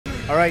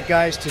All right,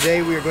 guys,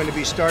 today we are going to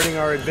be starting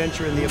our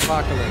adventure in the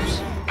apocalypse.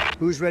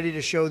 Who's ready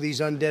to show these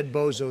undead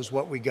bozos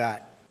what we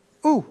got?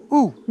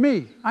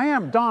 Me. I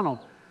am Donald.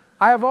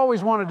 I have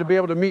always wanted to be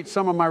able to meet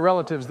some of my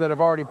relatives that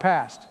have already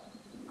passed.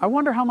 I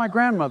wonder how my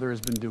grandmother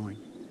has been doing.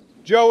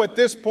 Joe, at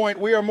this point,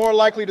 we are more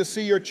likely to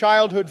see your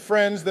childhood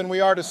friends than we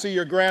are to see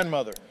your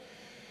grandmother.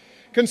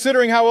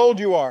 Considering how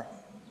old you are,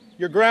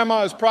 your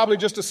grandma is probably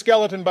just a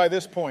skeleton by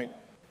this point.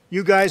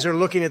 You guys are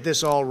looking at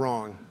this all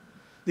wrong.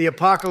 The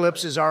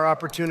apocalypse is our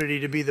opportunity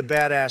to be the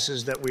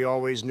badasses that we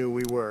always knew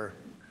we were.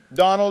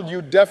 Donald,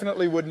 you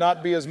definitely would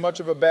not be as much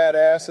of a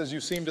badass as you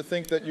seem to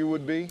think that you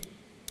would be.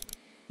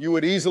 You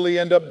would easily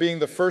end up being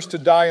the first to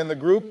die in the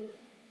group.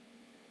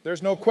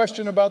 There's no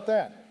question about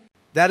that.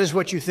 That is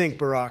what you think,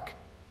 Barack.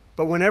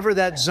 But whenever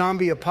that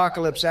zombie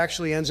apocalypse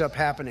actually ends up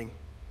happening,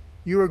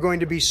 you are going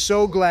to be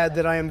so glad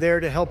that I am there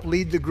to help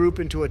lead the group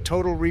into a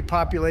total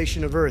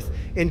repopulation of Earth,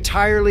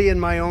 entirely in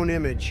my own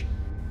image.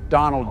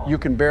 Donald, you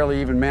can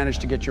barely even manage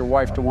to get your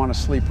wife to want to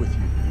sleep with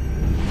you.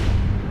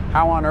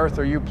 How on earth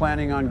are you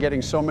planning on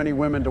getting so many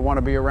women to want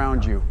to be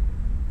around you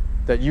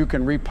that you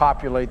can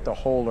repopulate the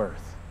whole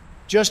Earth?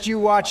 Just you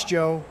watch,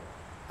 Joe.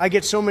 I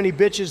get so many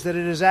bitches that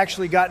it has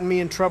actually gotten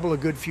me in trouble a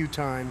good few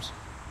times.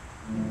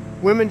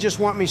 Women just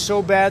want me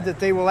so bad that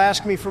they will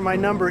ask me for my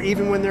number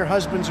even when their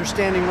husbands are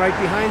standing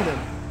right behind them.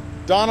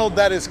 Donald,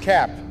 that is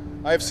cap.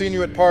 I have seen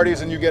you at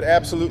parties and you get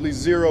absolutely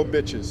zero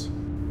bitches.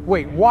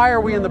 Wait, why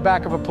are we in the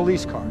back of a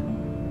police car?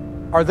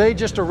 Are they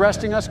just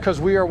arresting us because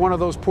we are one of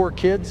those poor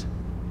kids?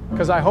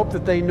 Because I hope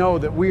that they know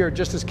that we are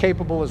just as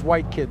capable as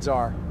white kids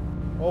are.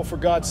 Oh, for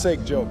God's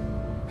sake, Joe.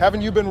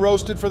 Haven't you been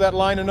roasted for that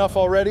line enough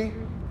already?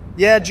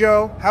 Yeah,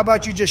 Joe, how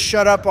about you just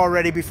shut up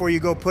already before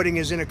you go putting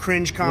us in a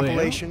cringe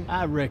compilation?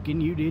 Well, I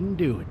reckon you didn't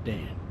do it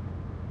then.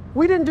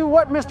 We didn't do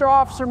what, Mr.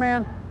 Officer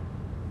Man?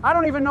 I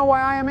don't even know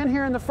why I am in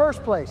here in the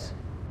first place.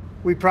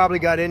 We probably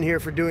got in here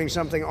for doing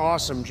something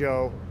awesome,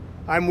 Joe.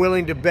 I'm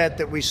willing to bet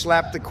that we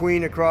slapped the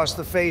Queen across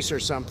the face or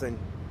something.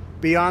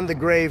 Beyond the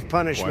grave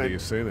punishment. Why do you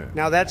say that?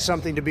 Now that's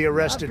something to be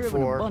arrested I've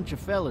driven for. a bunch of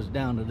fellas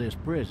down to this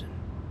prison.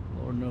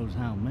 Lord knows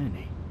how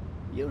many.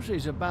 Usually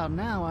it's about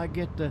now I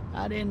get the,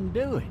 I didn't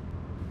do it.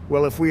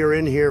 Well, if we are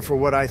in here for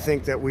what I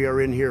think that we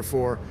are in here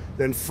for,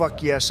 then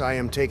fuck yes, I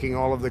am taking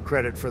all of the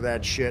credit for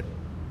that shit.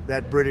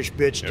 That British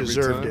bitch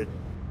deserved it.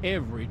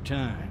 Every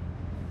time.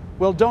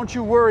 Well, don't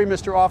you worry,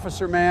 Mr.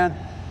 Officer Man.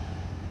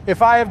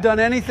 If I have done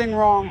anything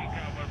wrong,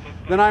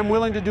 then I'm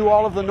willing to do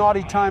all of the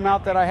naughty time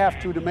out that I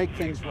have to make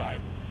things right.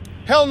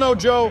 Hell no,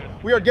 Joe.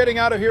 We are getting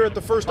out of here at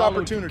the first Followed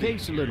opportunity. the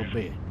case a little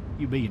bit.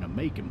 You being a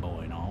Macon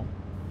boy and all.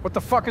 What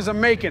the fuck is a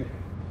Macon?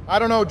 I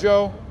don't know,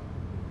 Joe.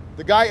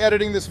 The guy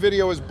editing this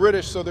video is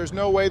British, so there's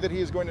no way that he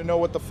is going to know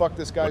what the fuck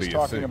this guy's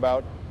talking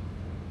about.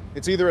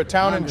 It's either a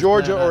town in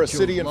Georgia or a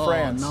city in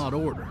France. Not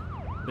order.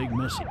 Big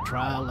messy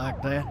trial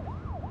like that.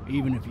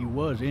 Even if you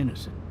was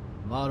innocent,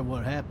 a lot of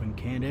what happened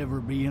can't ever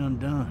be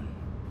undone.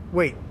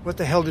 Wait, what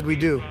the hell did we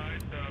do?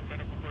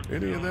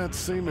 Any of that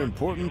seem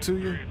important to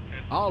you?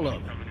 All of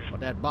it. But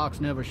that box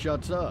never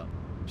shuts up.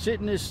 Sit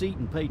in this seat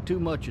and pay too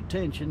much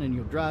attention and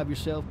you'll drive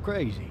yourself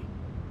crazy.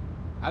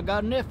 I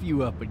got a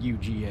nephew up at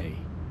UGA.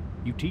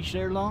 You teach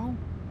there long?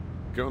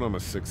 Going on my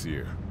 6th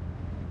year.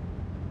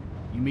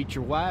 You meet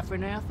your wife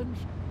in Athens?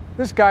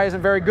 This guy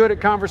isn't very good at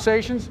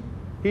conversations.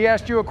 He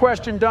asked you a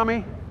question,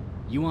 dummy.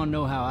 You want to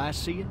know how I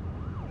see it?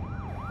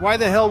 Why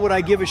the hell would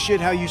I give a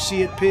shit how you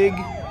see it, pig?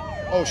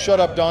 Oh, shut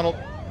up, Donald.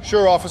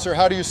 Sure, officer,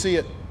 how do you see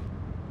it?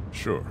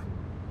 Sure.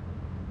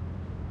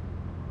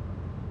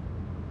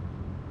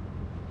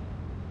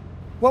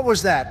 What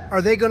was that?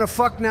 Are they gonna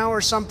fuck now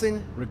or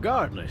something?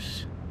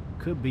 Regardless,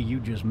 could be you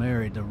just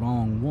married the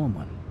wrong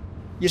woman.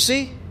 You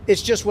see?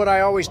 It's just what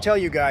I always tell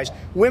you guys.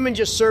 Women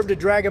just serve to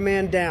drag a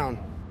man down.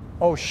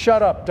 Oh,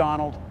 shut up,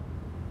 Donald.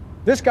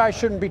 This guy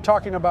shouldn't be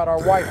talking about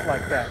our wife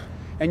like that.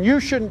 And you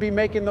shouldn't be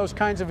making those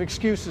kinds of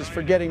excuses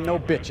for getting no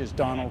bitches,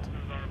 Donald.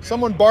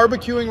 Someone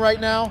barbecuing right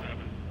now?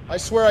 I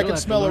swear I can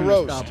smell a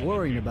roast. Stop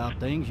worrying about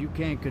things you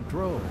can't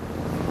control.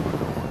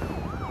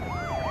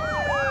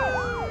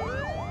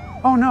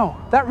 Oh no,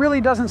 that really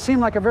doesn't seem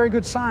like a very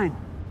good sign.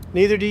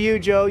 Neither do you,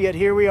 Joe, yet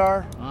here we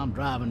are. I'm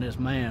driving this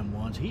man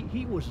once.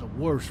 He was the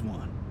worst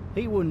one.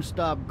 He wouldn't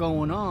stop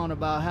going on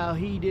about how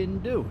he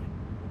didn't do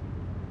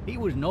it. He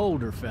was an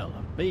older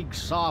fella, big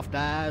soft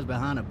eyes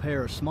behind a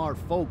pair of smart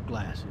folk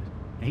glasses.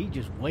 And he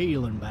just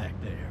wailing back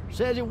there.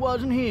 Says it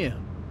wasn't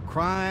him.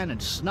 Crying and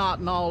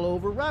snotting all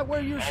over right where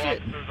you're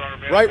sitting.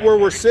 Right where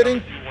we're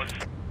sitting?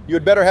 You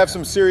had better have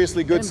some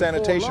seriously good Then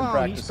sanitation before long,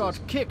 practices. He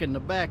starts kicking the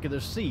back of the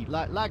seat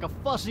like a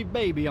fussy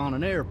baby on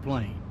an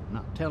airplane. And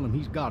I tell him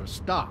he's got to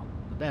stop,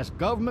 that that's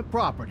government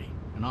property,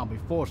 and I'll be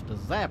forced to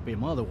zap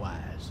him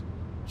otherwise.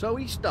 So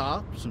he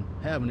stops, and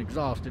having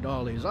exhausted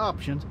all his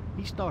options,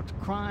 he starts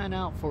crying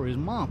out for his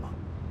mama.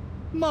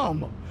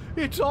 Mama,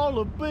 it's all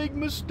a big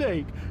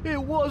mistake.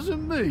 It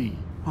wasn't me.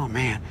 Oh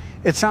man,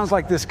 it sounds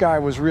like this guy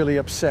was really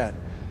upset.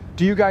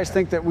 Do you guys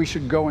think that we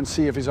should go and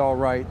see if he's all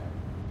right?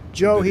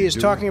 Joe, he is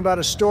talking about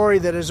a story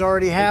that has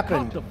already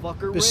happened. The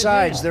fucker Besides,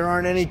 red-handed, there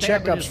aren't any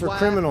stabbing checkups his for wife,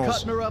 criminals.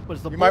 cutting her up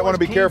as the You might want to boys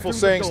be came careful through the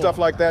saying door. stuff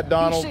like that,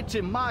 Donald. He sits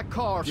in my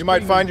car You might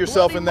screaming find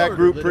yourself bloody in that murder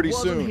group that it pretty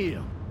wasn't soon.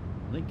 him.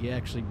 I think he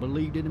actually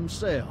believed it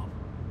himself.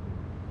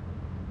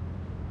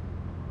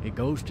 It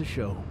goes to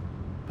show,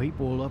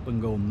 people will up and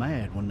go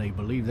mad when they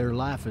believe their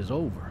life is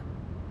over.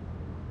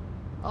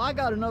 I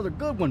got another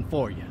good one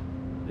for you.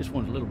 This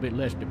one's a little bit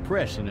less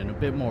depressing and a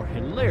bit more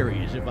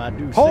hilarious, if I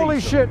do say so. Holy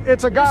shit,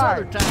 it's a This guy.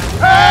 other time-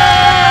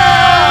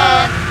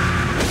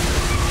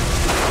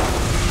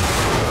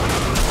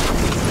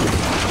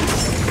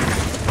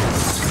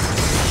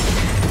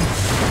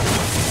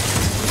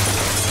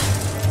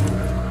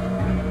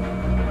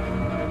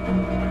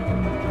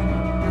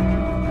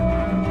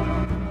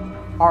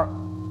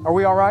 Are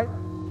we all right?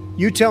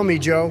 You tell me,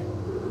 Joe.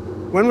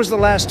 When was the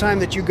last time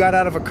that you got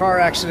out of a car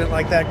accident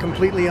like that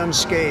completely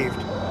unscathed?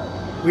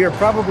 We are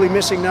probably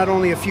missing not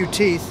only a few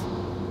teeth,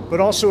 but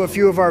also a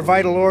few of our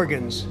vital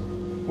organs.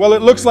 Well,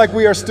 it looks like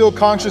we are still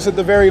conscious at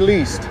the very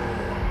least.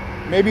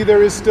 Maybe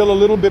there is still a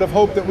little bit of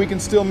hope that we can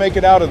still make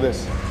it out of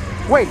this.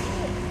 Wait,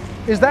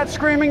 is that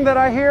screaming that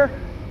I hear?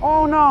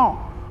 Oh no,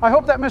 I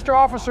hope that Mr.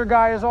 Officer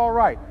guy is all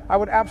right. I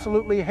would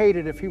absolutely hate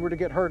it if he were to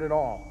get hurt at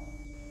all.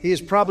 He is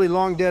probably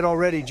long dead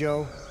already,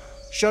 Joe.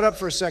 Shut up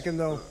for a second,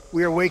 though.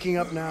 We are waking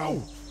up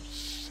now.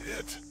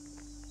 Shit.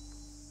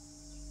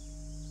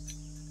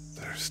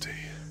 Thirsty.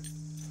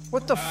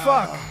 What the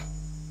fuck?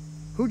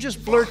 Who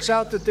just blurts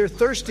out that they're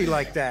thirsty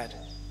like that?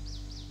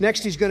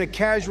 Next, he's going to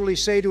casually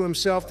say to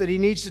himself that he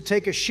needs to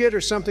take a shit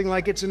or something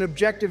like it's an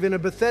objective in a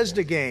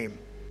Bethesda game.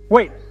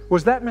 Wait,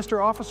 was that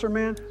Mr. Officer,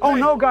 man? Oh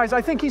no, guys,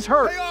 I think he's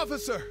hurt. Hey,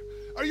 officer!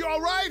 Are you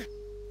all right?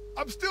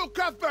 I'm still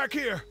cuffed back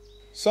here.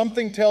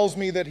 Something tells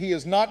me that he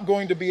is not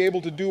going to be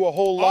able to do a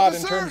whole lot in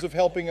Officer? terms of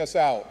helping us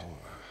out.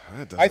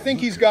 That doesn't I think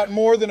look he's good. got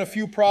more than a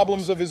few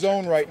problems of his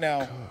own right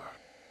now.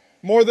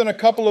 More than a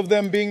couple of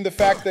them being the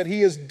fact that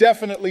he is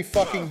definitely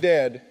fucking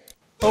dead.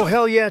 Oh,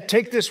 hell yeah,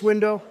 take this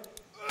window.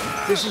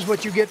 This is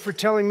what you get for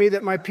telling me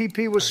that my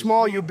PP was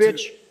small, you bitch.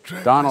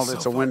 Drag Donald, myself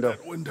it's a out window.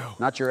 that window.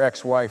 Not your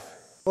ex-wife.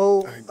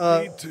 Oh,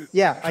 Need to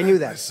yeah, I knew drag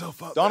that.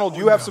 myself out Donald, that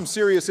you have window. some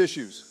serious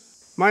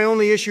issues. My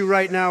only issue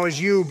right now is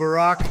you,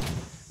 Barack.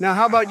 Now,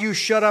 how about you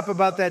shut up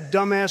about that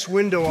dumbass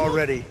window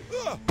already?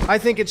 I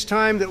think it's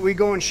time that we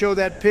go and show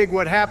that pig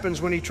what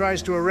happens when he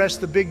tries to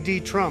arrest the Big D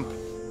Trump.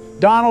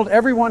 Donald,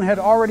 everyone had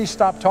already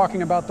stopped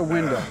talking about the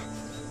window.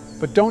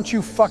 But don't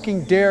you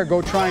fucking dare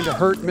go trying to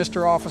hurt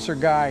Mr. Officer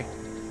Guy.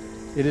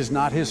 It is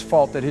not his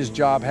fault that his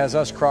job has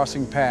us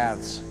crossing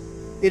paths.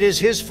 It is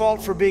his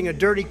fault for being a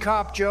dirty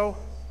cop, Joe.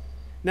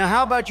 Now,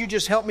 how about you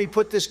just help me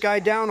put this guy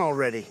down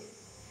already?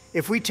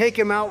 If we take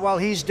him out while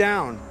he's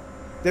down,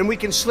 then we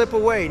can slip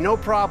away, no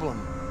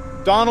problem.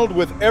 Donald,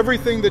 with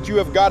everything that you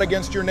have got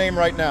against your name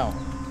right now,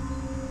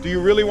 do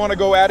you really want to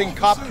go adding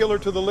cop killer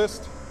to the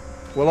list?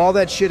 Well, all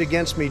that shit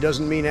against me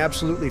doesn't mean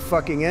absolutely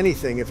fucking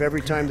anything if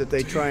every time that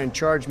they try and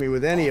charge me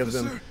with any of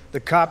them,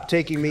 the cop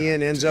taking me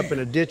in ends up in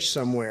a ditch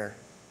somewhere.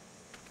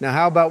 Now,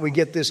 how about we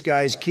get this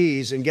guy's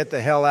keys and get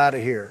the hell out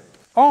of here?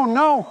 Oh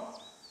no!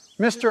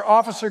 Mr.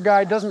 Officer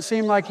Guy doesn't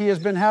seem like he has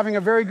been having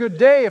a very good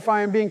day, if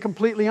I am being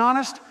completely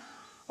honest.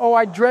 Oh,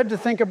 I dread to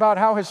think about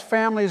how his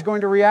family is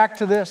going to react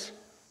to this.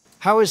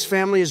 How his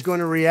family is going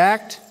to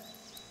react?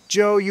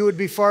 Joe, you would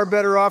be far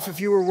better off if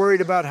you were worried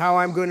about how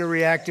I'm going to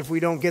react if we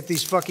don't get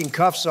these fucking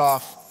cuffs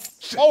off.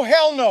 Oh,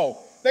 hell no!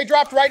 They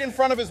dropped right in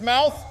front of his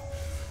mouth.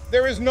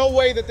 There is no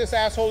way that this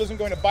asshole isn't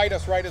going to bite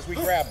us right as we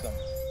grab them.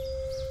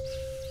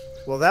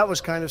 Well, that was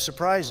kind of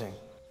surprising.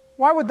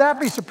 Why would that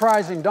be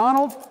surprising,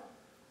 Donald?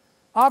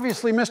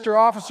 Obviously, Mr.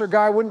 Officer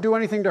Guy wouldn't do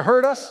anything to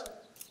hurt us.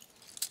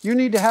 You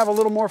need to have a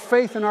little more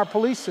faith in our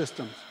police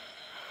systems.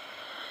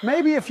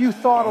 Maybe if you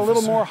thought a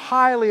little more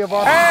highly of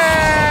our...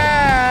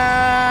 Ah!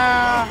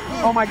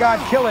 Oh my God,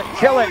 kill it,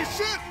 kill it.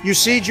 You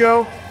see,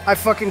 Joe? I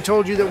fucking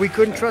told you that we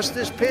couldn't trust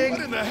this pig.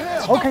 What in the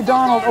hell? Okay,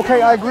 Donald,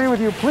 okay, I agree with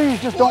you.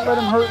 Please, just don't let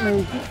him hurt me.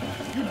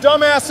 You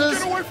dumbasses!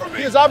 Get away from me.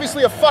 He is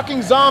obviously a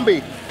fucking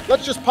zombie.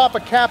 Let's just pop a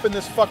cap in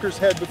this fucker's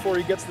head before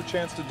he gets the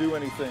chance to do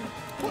anything.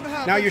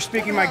 Now you're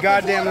speaking my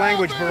goddamn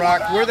language,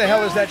 Barack. Where the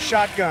hell is that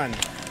shotgun?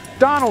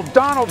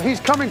 Donald, he's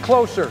coming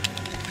closer.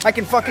 I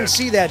can fucking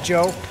see that,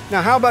 Joe.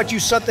 Now how about you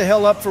shut the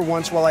hell up for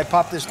once while I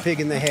pop this pig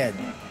in the head?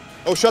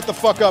 Oh, shut the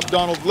fuck up,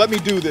 Donald. Let me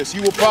do this.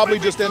 You will probably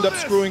just end up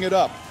screwing it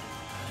up.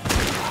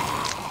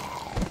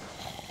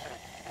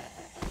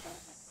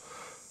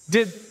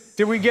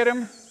 Did we get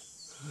him?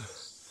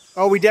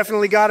 Oh, we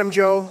definitely got him,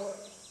 Joe.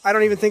 I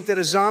don't even think that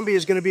a zombie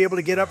is going to be able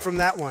to get up from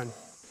that one.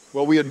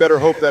 Well, we had better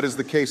hope that is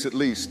the case at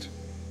least.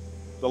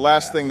 The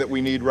last thing that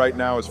we need right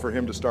now is for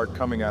him to start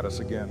coming at us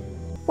again.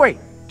 Wait,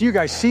 do you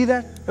guys see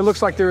that? It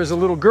looks like there is a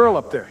little girl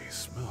up there.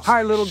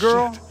 Hi, little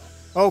girl.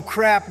 Oh,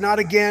 crap, not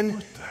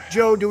again.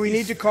 Joe, do we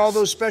need to call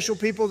those special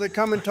people that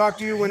come and talk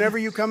to you whenever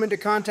you come into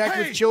contact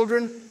with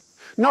children?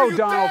 No, you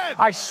Donald, dead?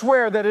 I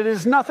swear that it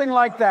is nothing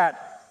like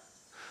that.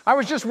 I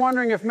was just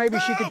wondering if maybe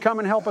she could come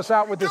and help us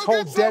out with this Go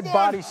whole get dead someone.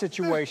 body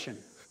situation.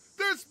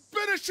 There's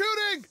been a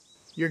shooting.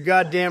 You're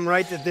goddamn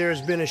right that there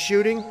has been a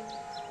shooting.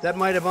 That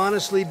might have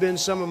honestly been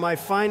some of my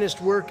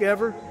finest work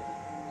ever.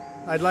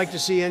 I'd like to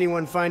see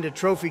anyone find a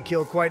trophy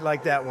kill quite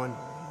like that one.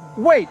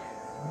 Wait,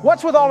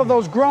 what's with all of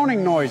those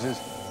groaning noises?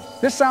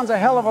 This sounds a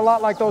hell of a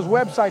lot like those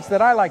websites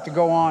that I like to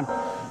go on.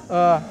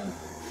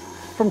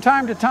 From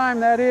time to time,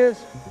 that is.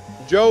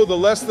 Joe, the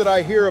less that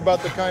I hear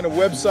about the kind of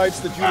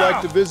websites that you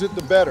like to visit,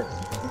 the better.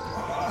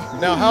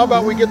 Now, how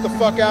about we get the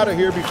fuck out of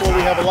here before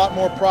we have a lot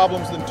more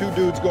problems than two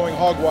dudes going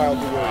hog wild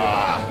to worry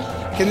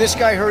about? Can this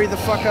guy hurry the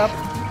fuck up?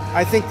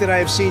 I think that I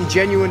have seen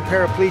genuine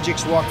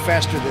paraplegics walk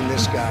faster than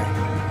this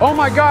guy. Oh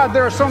my God,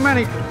 there are so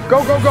many.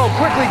 Go, go, go,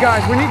 quickly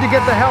guys, we need to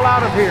get the hell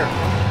out of here.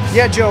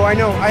 Yeah, Joe, I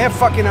know, I have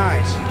fucking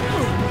eyes.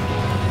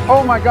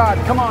 Oh my God,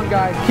 come on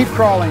guys, keep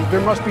crawling.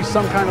 There must be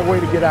some kind of way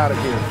to get out of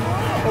here.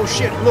 Oh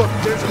shit, look,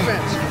 there's a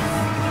fence.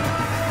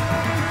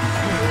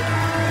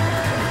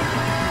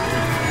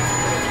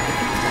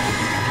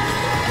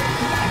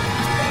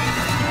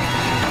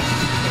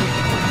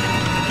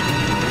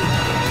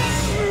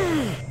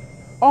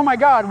 Oh my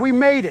God, we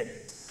made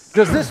it.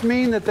 Does this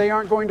mean that they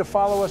aren't going to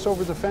follow us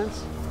over the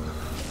fence?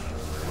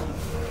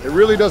 It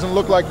really doesn't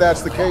look like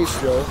that's the case,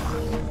 Joe.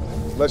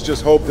 Let's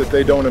just hope that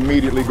they don't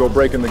immediately go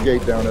breaking the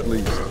gate down at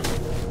least.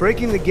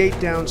 Breaking the gate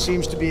down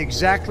seems to be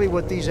exactly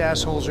what these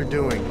assholes are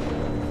doing.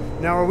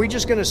 Now, are we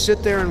just gonna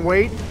sit there and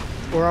wait,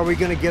 or are we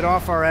gonna get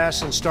off our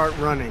ass and start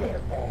running?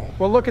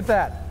 Well, look at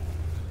that.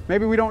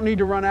 Maybe we don't need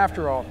to run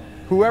after all.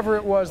 Whoever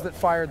it was that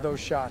fired those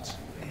shots.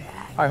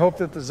 I hope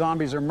that the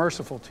zombies are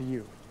merciful to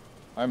you.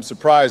 I'm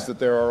surprised that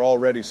there are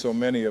already so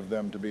many of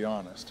them, to be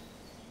honest.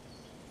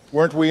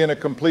 Weren't we in a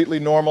completely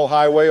normal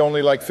highway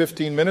only like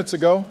 15 minutes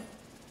ago?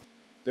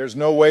 There's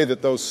no way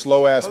that those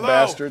slow-ass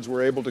bastards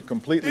were able to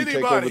completely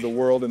take over the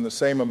world in the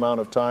same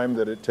amount of time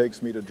that it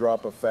takes me to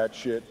drop a fat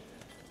shit.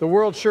 The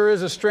world sure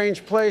is a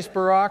strange place,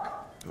 Barack.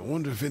 I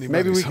wonder if anybody's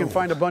Maybe we can home.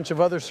 find a bunch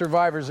of other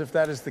survivors if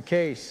that is the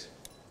case.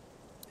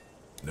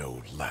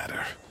 No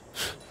ladder.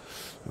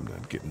 I'm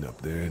not getting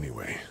up there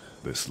anyway.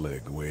 This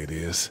leg the way it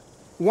is.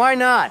 Why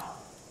not?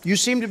 You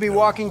seem to be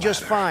walking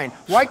just fine.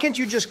 Why can't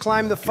you just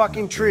climb the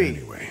fucking tree?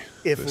 Anyway,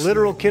 If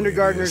literal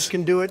kindergartners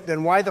can do it,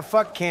 then why the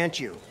fuck can't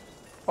you?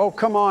 Oh,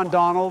 come on,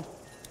 Donald.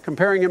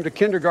 Comparing him to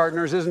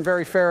kindergartners isn't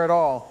very fair at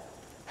all.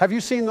 Have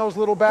you seen those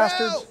little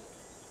bastards? Help!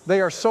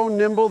 They are so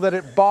nimble that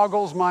it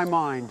boggles my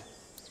mind.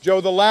 Joe,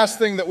 the last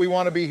thing that we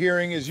want to be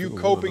hearing is you One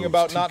of coping those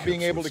about not teacups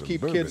being able to with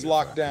keep some kids bourbon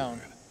locked if I down.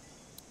 could.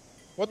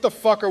 What the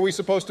fuck are we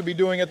supposed to be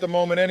doing at the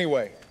moment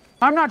anyway?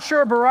 I'm not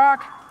sure,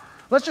 Barack.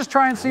 Let's just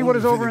try and see what Wonder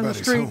is if over in the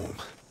anybody's street. home.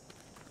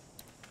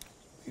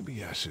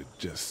 Maybe I should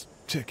just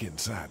check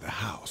inside the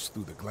house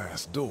through the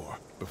glass door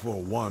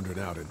before wandering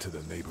out into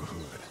the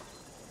neighborhood.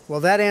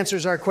 Well, that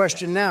answers our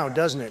question now,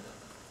 doesn't it?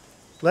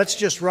 Let's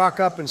just rock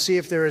up and see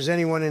if there is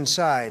anyone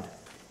inside.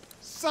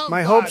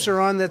 My hopes are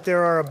on that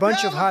there are a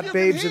bunch of hot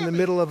babes in the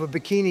middle of a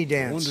bikini I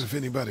dance. wonder if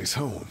anybody's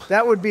home.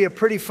 That would be a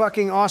pretty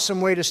fucking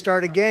awesome way to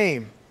start a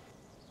game.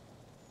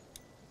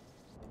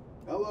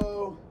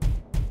 Hello?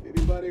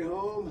 Anybody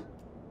home?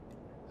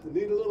 I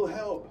need a little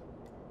help.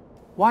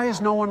 Why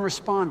is no one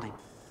responding?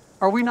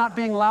 Are we not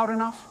being loud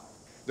enough?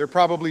 They're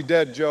probably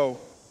dead, Joe.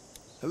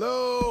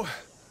 Hello?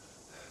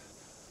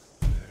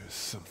 There's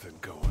something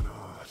going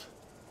on.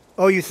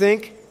 Oh, you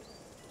think?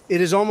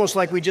 It is almost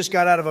like we just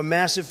got out of a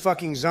massive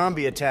fucking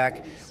zombie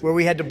attack where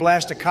we had to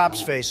blast a cop's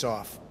face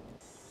off.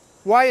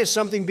 Why is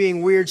something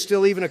being weird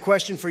still even a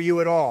question for you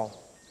at all?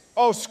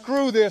 Oh,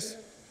 screw this.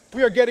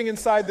 We are getting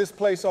inside this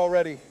place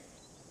already.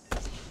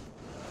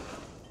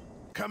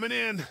 Coming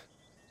in.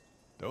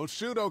 Don't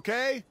shoot,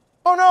 okay?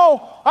 Oh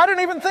no, I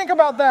didn't even think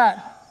about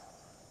that.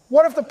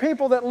 What if the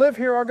people that live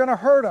here are gonna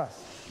hurt us?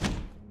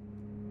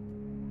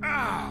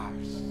 Ah,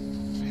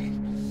 shit.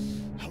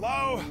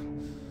 Hello?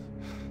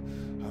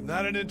 I'm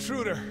not an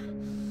intruder.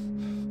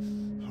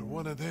 Or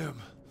one of them.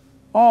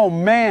 Oh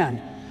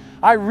man,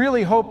 I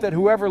really hope that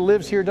whoever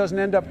lives here doesn't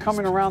end up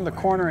coming around the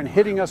corner and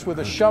hitting us with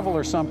a shovel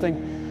or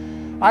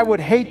something. I would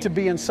hate to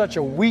be in such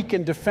a weak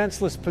and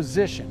defenseless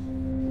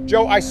position.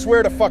 Joe, I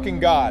swear to fucking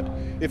God,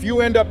 if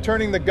you end up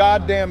turning the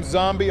goddamn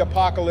zombie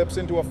apocalypse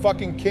into a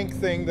fucking kink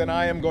thing, then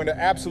I am going to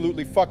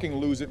absolutely fucking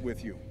lose it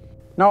with you.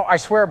 No, I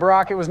swear,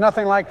 Barack, it was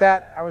nothing like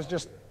that. I was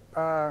just,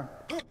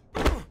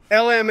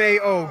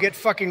 LMAO, get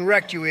fucking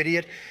wrecked, you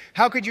idiot.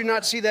 How could you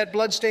not see that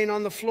bloodstain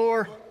on the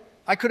floor?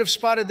 I could have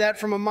spotted that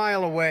from a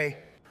mile away.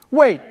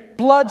 Wait,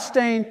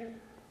 bloodstain?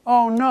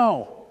 Oh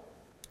no.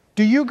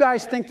 Do you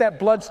guys think that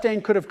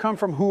bloodstain could have come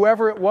from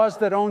whoever it was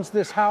that owns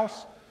this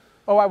house?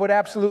 Oh, I would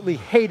absolutely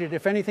hate it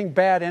if anything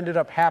bad ended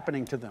up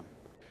happening to them.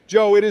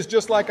 Joe, it is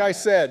just like I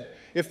said.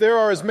 If there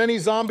are as many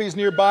zombies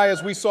nearby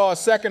as we saw a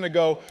second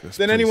ago,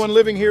 then anyone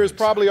living here is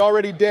probably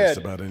already dead.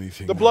 about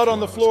anything The blood on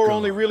the before I was floor gone.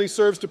 only really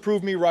serves to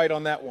prove me right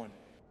on that one.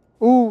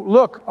 Ooh,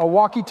 look, a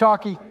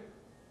walkie-talkie.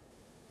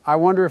 I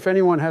wonder if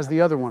anyone has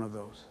the other one of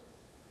those.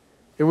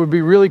 It would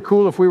be really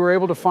cool if we were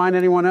able to find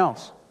anyone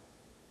else.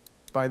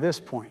 By this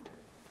point,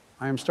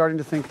 I am starting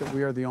to think that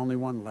we are the only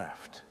one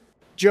left.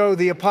 Joe,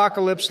 the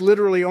apocalypse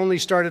literally only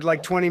started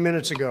like 20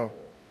 minutes ago.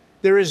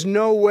 There is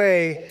no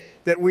way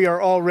that we are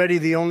already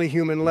the only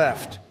human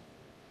left.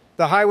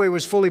 The highway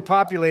was fully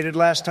populated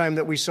last time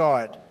that we saw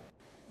it.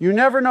 You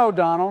never know,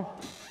 Donald,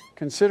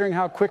 considering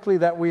how quickly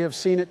that we have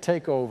seen it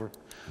take over.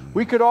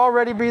 We could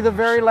already be the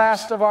very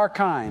last of our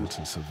kind.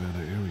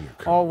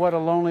 Oh, what a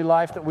lonely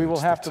life that we will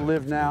have to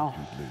live now.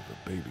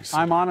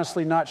 I'm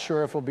honestly not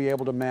sure if we'll be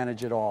able to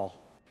manage it all.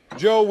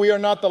 Joe, we are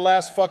not the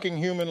last fucking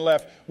human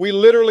left. We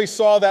literally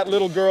saw that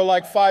little girl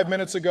like 5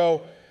 minutes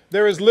ago.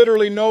 There is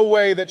literally no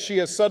way that she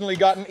has suddenly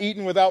gotten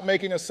eaten without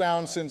making a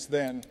sound since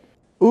then.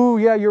 Ooh,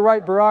 yeah, you're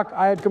right, Barack.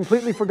 I had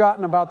completely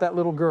forgotten about that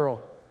little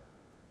girl.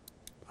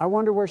 I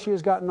wonder where she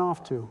has gotten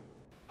off to.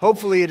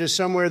 Hopefully it is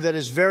somewhere that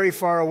is very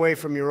far away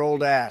from your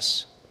old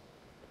ass.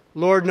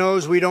 Lord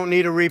knows we don't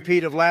need a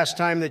repeat of last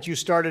time that you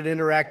started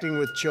interacting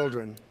with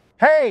children.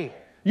 Hey,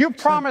 you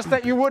promised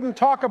that you wouldn't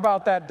talk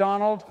about that,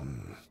 Donald.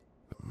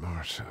 The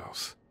Marsh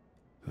House.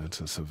 That's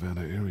a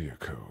Savannah area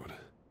code.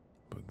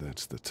 But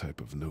that's the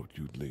type of note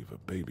you'd leave a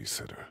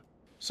babysitter.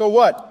 So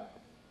what?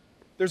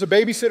 There's a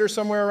babysitter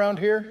somewhere around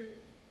here?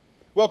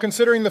 Well,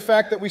 considering the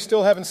fact that we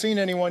still haven't seen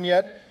anyone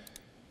yet,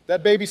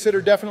 that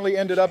babysitter definitely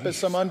ended up as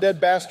some undead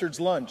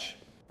bastard's lunch.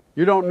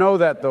 You don't know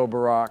that, though,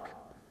 Barack.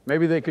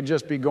 Maybe they could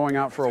just be going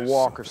out for a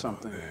walk or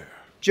something.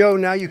 Joe,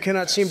 now you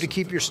cannot seem to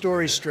keep your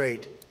stories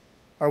straight.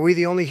 Are we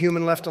the only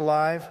human left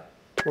alive?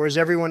 Or is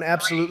everyone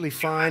absolutely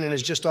fine and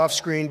is just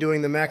off-screen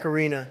doing the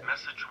Macarena?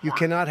 You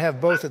cannot have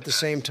both at the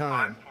same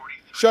time.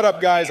 Shut up,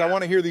 guys. I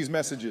want to hear these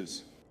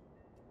messages.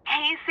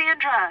 Hey,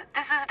 Sandra.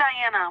 This is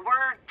Diana.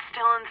 We're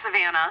still in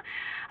Savannah.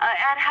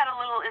 Ed had a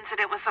little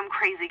incident with some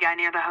crazy guy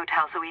near the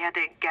hotel, so we had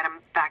to get him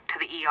back to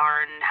the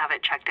ER and have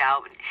it checked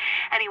out.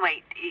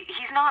 Anyway,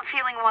 he's not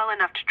feeling well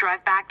enough to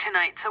drive back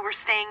tonight, so we're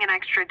staying an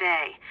extra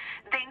day.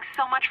 Thanks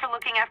so much for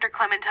looking after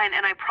Clementine,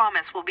 and I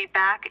promise we'll be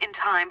back in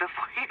time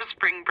before your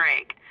spring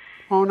break.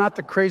 Oh, not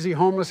the crazy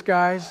homeless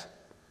guys.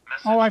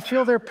 Oh, I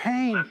feel their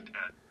pain.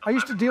 I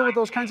used to deal with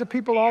those kinds of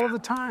people all of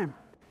the time.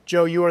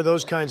 Joe, you are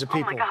those kinds of Oh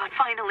people. my God,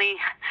 finally.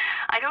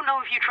 I don't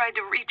know if you tried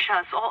to reach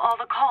us. All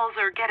the calls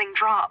are getting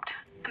dropped.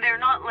 They're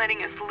not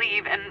letting us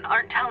leave and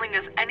aren't telling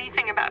us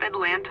anything about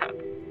Atlanta.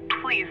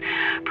 Please,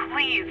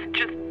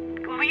 just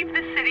leave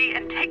the city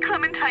and take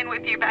Clementine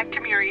with you back to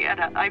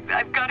Murrieta.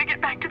 I've got to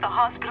get back to the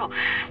hospital.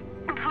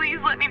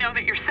 Please let me know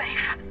that you're safe.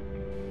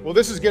 Well,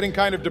 this is getting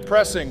kind of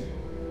depressing.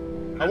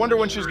 I wonder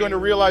when she's going to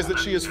realize that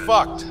she is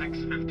fucked.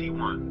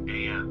 6:51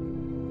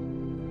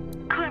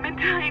 a.m.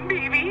 Clementine,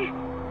 baby.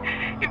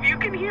 If you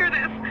can hear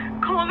this,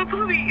 call the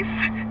police.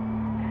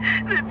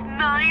 That's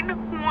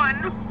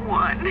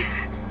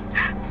 911.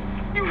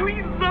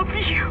 We love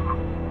you.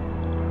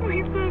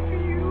 We love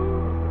you.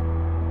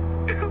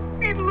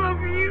 We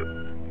love you.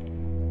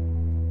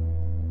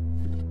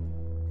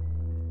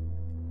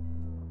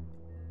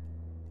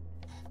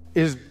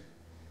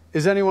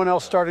 Is anyone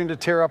else starting to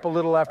tear up a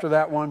little after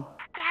that one?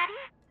 Daddy?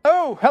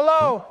 Oh,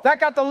 hello. That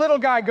got the little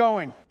guy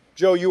going.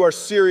 Joe, you are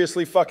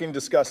seriously fucking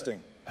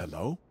disgusting.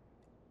 Hello?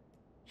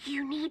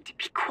 You need to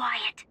be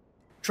quiet.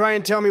 Try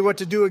and tell me what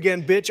to do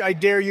again, bitch. I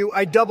dare you.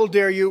 I double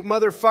dare you.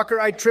 Motherfucker,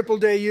 I triple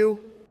dare you.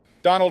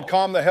 Donald,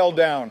 calm the hell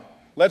down.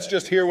 Let's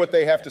just hear what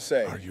they have to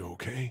say. Are you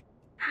okay?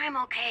 I'm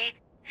okay.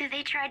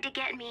 They tried to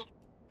get me,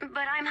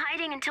 but I'm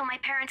hiding until my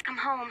parents come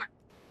home.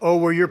 Oh,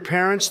 were your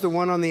parents the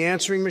one on the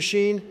answering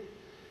machine?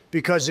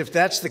 Because if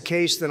that's the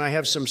case, then I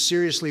have some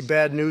seriously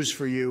bad news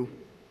for you.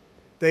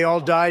 They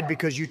all died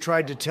because you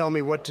tried to tell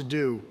me what to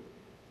do.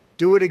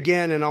 Do it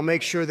again, and I'll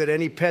make sure that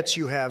any pets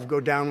you have go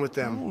down with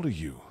them. How old are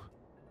you?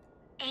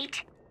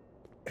 8.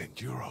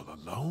 And you're all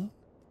alone?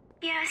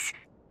 Yes.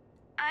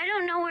 I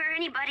don't know where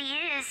anybody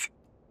is.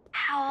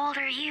 How old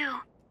are you?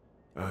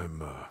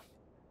 I'm,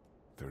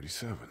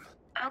 37.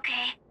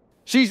 Okay.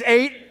 She's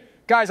 8?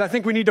 Guys, I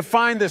think we need to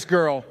find this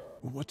girl.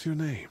 What's your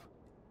name?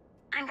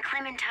 I'm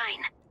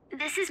Clementine.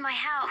 This is my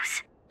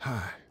house.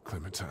 Hi,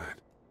 Clementine.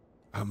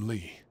 I'm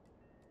Lee.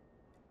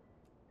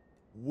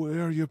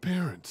 Where are your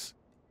parents?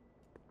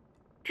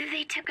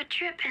 They took a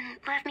trip and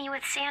left me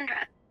with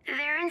Sandra.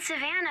 They're in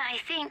Savannah, I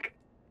think,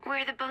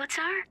 where the boats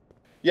are.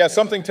 Yeah,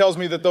 something tells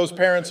me that those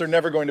parents are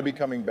never going to be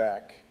coming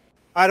back.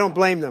 I don't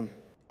blame them.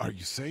 Are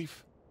you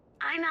safe?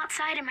 I'm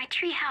outside in my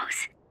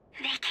treehouse.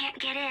 They can't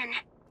get in.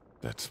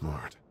 That's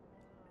smart.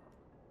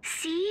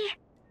 See?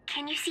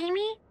 Can you see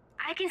me?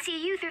 I can see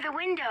you through the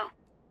window.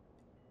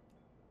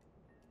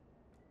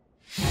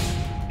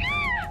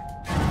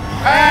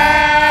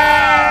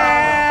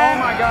 Oh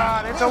my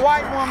God, it's a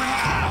white woman.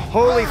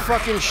 Holy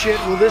fucking shit,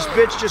 will this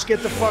bitch just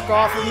get the fuck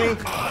off of me?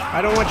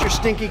 I don't want your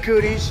stinky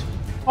cooties.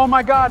 Oh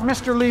my God,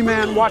 Mr. Lee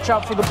Man, watch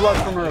out for the blood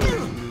from earlier.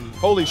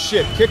 Holy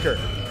shit, kick her.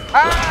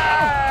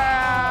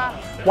 Ah!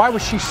 Why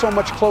was she so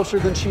much closer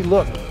than she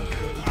looked?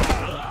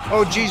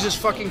 Oh, Jesus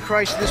fucking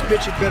Christ, this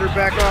bitch had better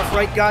back off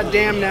right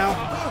goddamn now.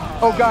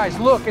 Oh guys,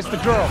 look, it's the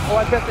girl. Oh,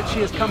 I bet that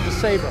she has come to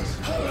save us.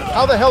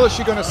 How the hell is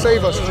she going to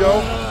save us,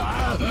 Joe?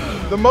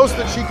 The most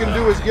that she can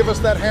do is give us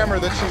that hammer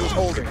that she was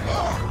holding.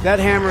 That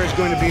hammer is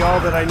going to be all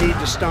that I need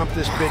to stomp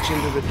this bitch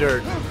into the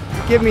dirt.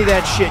 Give me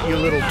that shit, you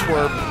little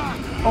twerp.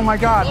 Oh my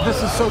God,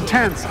 this is so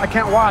tense. I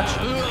can't watch.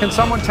 Can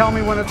someone tell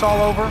me when it's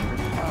all over?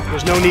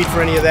 There's no need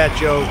for any of that,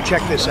 Joe.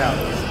 Check this out.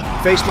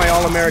 Face my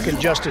all-American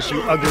justice,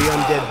 you ugly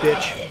undead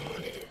bitch.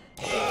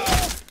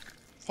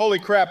 Holy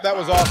crap, that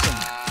was awesome.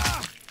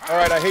 All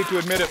right, I hate to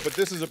admit it, but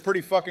this is a pretty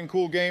fucking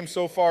cool game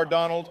so far,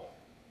 Donald.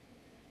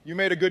 You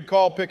made a good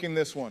call picking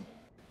this one.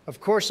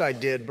 Of course I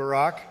did,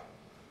 Barack.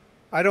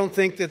 I don't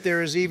think that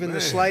there is even the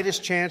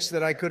slightest chance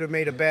that I could have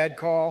made a bad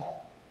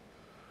call.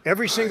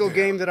 Every single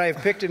game that I have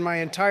picked in my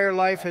entire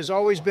life has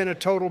always been a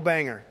total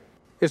banger.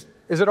 Is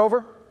it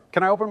over?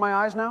 Can I open my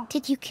eyes now?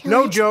 Did you kill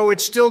No, it? Joe,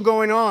 it's still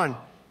going on.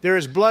 There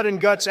is blood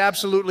and guts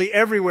absolutely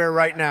everywhere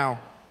right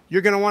now.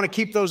 You're going to want to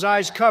keep those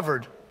eyes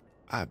covered.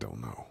 I don't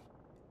know.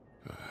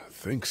 I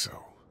think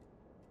so.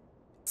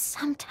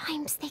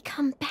 Sometimes they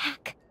come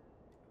back.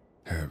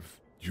 Have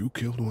you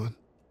killed one?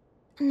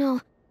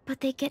 No,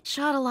 but they get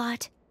shot a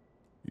lot.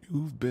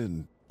 You've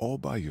been all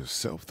by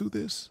yourself through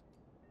this?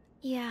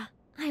 Yeah,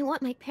 I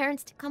want my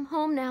parents to come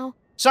home now.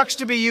 Sucks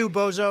to be you,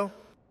 bozo.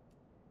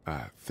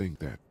 I think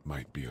that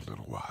might be a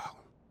little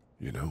while,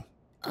 you know?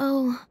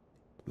 Oh.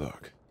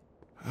 Look,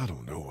 I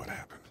don't know what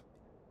happened,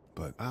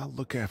 but I'll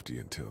look after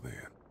you until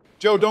then.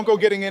 Joe, don't go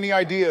getting any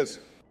ideas.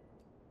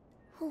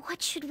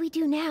 What should we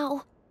do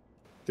now?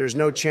 There's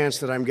no chance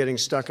that I'm getting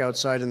stuck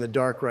outside in the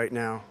dark right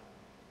now.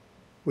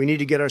 We need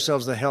to get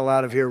ourselves the hell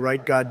out of here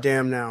right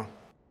goddamn now.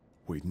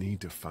 We need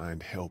to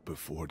find help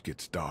before it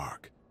gets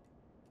dark.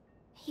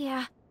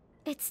 Yeah,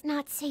 it's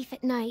not safe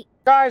at night.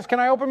 Guys, can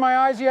I open my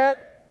eyes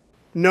yet?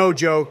 No,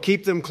 Joe,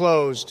 keep them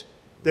closed.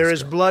 There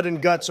is blood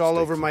and guts all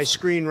over my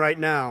screen right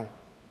now.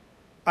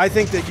 I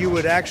think that you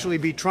would actually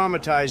be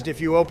traumatized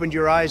if you opened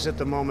your eyes at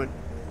the moment.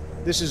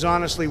 This is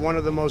honestly one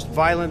of the most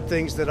violent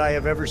things that I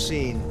have ever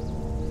seen.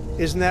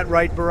 Isn't that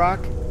right,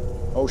 Barack?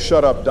 Oh,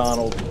 shut up,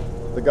 Donald.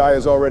 The guy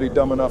is already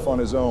dumb enough on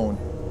his own.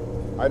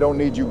 I don't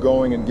need you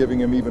going and giving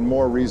him even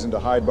more reason to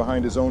hide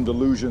behind his own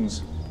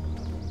delusions.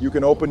 You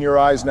can open your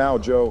eyes now,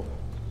 Joe.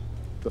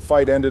 The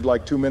fight ended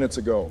like 2 minutes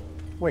ago.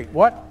 Wait,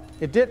 what?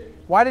 It did?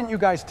 Why didn't you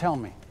guys tell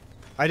me?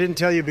 I didn't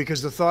tell you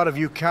because the thought of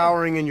you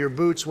cowering in your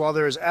boots while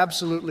there is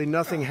absolutely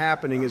nothing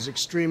happening is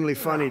extremely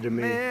funny to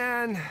me.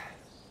 Man,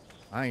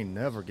 I ain't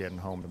never getting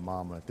home to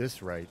Mama at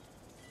this rate.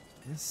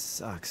 This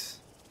sucks.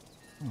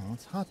 Oh,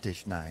 it's hot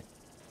dish night.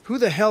 Who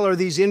the hell are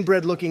these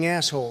inbred-looking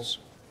assholes?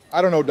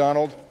 I don't know,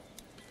 Donald.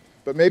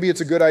 But maybe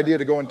it's a good idea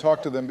to go and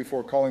talk to them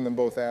before calling them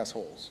both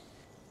assholes.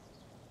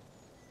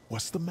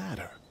 What's the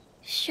matter?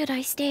 Should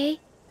I stay?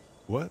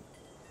 What?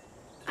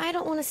 I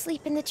don't want to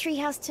sleep in the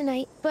treehouse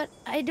tonight, but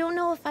I don't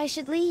know if I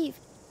should leave.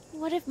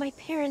 What if my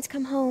parents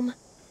come home?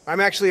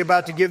 I'm actually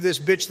about to give this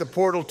bitch the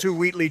Portal 2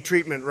 Wheatley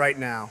treatment right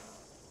now.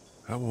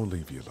 I won't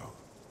leave you alone.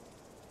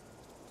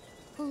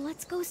 Well,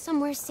 let's go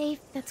somewhere safe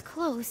that's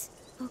close,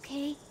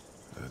 okay?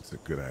 That's a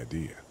good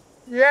idea.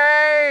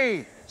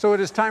 Yay! So it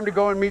is time to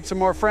go and meet some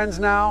more friends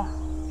now?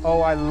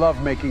 Oh, I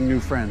love making new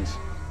friends.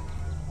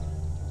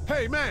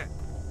 Hey, man!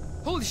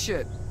 Holy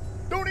shit!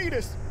 Don't eat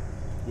us!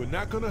 We're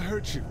not gonna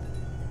hurt you.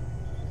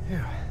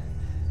 Yeah.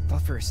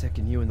 Thought for a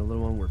second you and the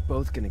little one were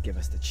both gonna give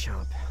us the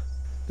chomp.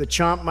 The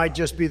chomp might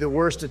just be the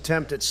worst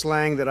attempt at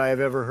slang that I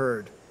have ever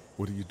heard.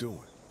 What are you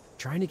doing?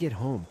 Trying to get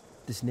home.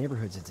 This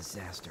neighborhood's a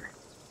disaster.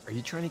 Are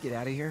you trying to get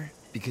out of here?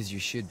 Because you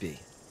should be.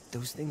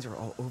 Those things are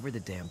all over the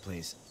damn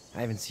place.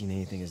 I haven't seen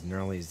anything as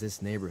gnarly as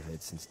this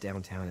neighborhood since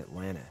downtown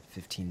Atlanta,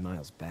 15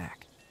 miles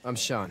back. I'm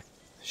Sean.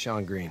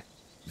 Sean Green.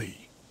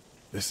 Lee,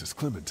 this is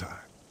Clementine.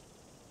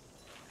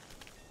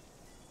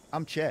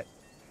 I'm Chet.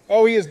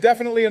 Oh, he is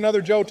definitely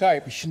another Joe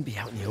type. We shouldn't be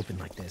out in the open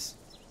like this.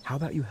 How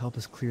about you help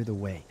us clear the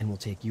way, and we'll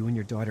take you and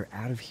your daughter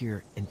out of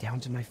here and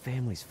down to my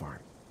family's farm.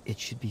 It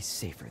should be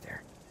safer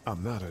there.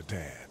 I'm not her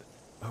dad.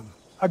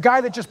 A guy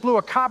that just blew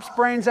a cop's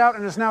brains out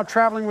and is now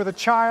traveling with a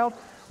child?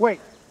 Wait,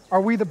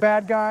 are we the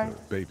bad guy? Her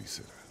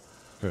babysitter.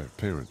 Her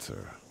parents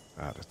are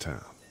out of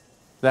town.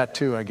 That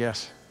too, I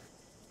guess.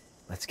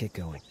 Let's get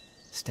going.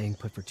 Staying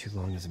put for too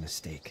long is a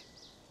mistake.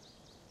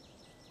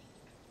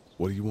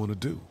 What do you want to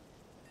do?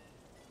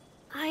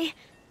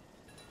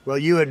 Well,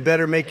 you had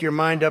better make your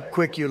mind up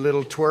quick, you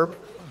little twerp.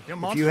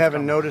 If you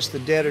haven't noticed, the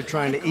dead are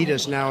trying to eat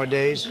us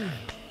nowadays.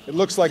 It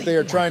looks like they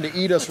are trying to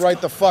eat us right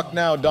the fuck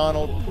now,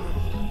 Donald.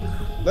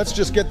 Let's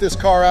just get this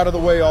car out of the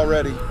way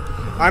already.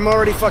 I'm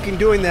already fucking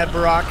doing that,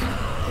 Barack.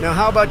 Now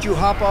how about you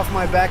hop off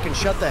my back and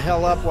shut the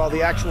hell up while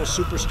the actual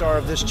superstar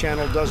of this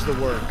channel does the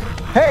work.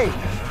 Hey,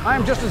 I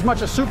am just as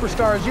much a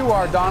superstar as you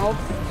are, Donald.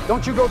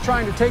 Don't you go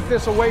trying to take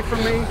this away from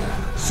me.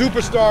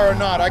 Superstar or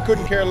not, I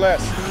couldn't care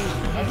less.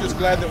 I'm just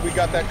glad that we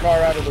got that car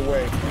out of the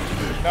way.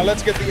 Now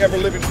let's get the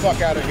ever-living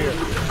fuck out of here.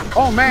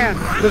 Oh man,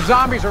 the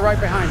zombies are right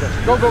behind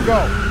us. Go, go, go.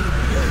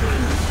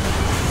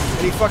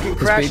 And he fucking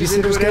crashes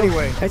into it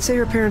anyway. I'd say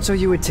your parents owe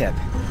you a tip.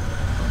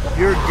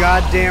 You're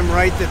goddamn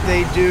right that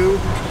they do.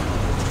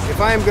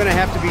 If I am going to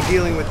have to be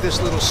dealing with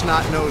this little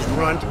snot-nosed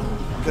runt,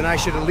 then I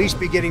should at least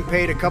be getting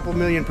paid a couple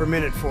million per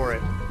minute for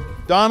it.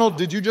 Donald,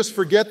 did you just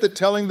forget that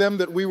telling them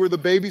that we were the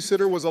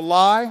babysitter was a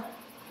lie?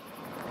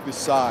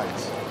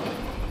 Besides,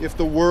 if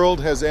the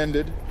world has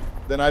ended,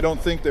 then I don't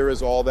think there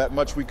is all that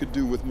much we could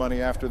do with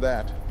money after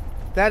that.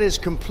 That is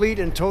complete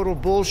and total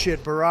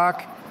bullshit,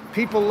 Barack.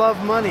 People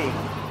love money.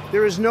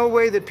 There is no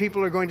way that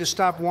people are going to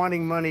stop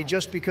wanting money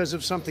just because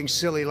of something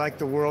silly like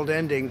the world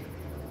ending.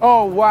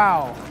 Oh,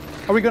 wow.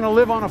 Are we going to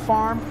live on a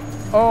farm?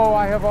 Oh,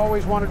 I have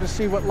always wanted to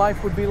see what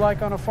life would be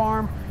like on a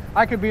farm.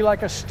 I could be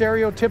like a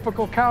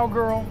stereotypical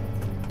cowgirl.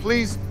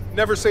 Please,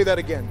 never say that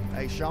again.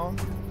 Hey, Sean,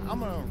 I'm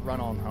gonna run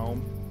on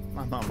home.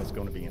 My mama's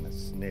gonna be in a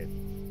snit.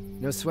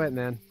 No sweat,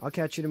 man. I'll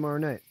catch you tomorrow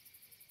night.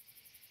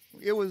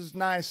 It was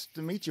nice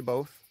to meet you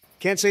both.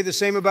 Can't say the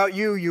same about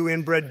you, you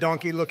inbred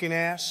donkey-looking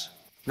ass.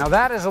 Now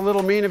that is a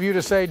little mean of you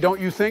to say, don't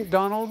you think,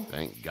 Donald?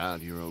 Thank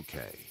God you're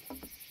okay.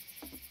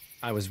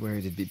 I was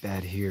worried it'd be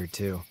bad here,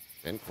 too.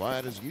 Been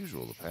quiet as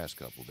usual the past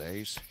couple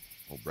days.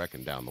 Old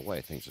Brecken down the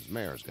way thinks his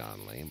mare's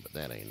gone lame, but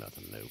that ain't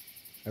nothing new.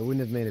 I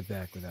wouldn't have made it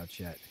back without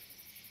Chet.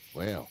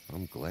 Well,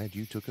 I'm glad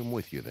you took him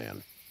with you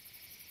then.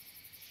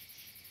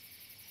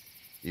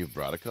 You've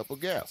brought a couple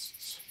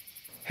guests.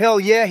 Hell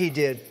yeah, he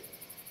did.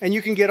 And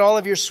you can get all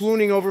of your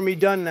swooning over me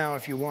done now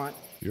if you want.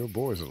 Your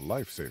boy's a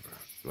lifesaver.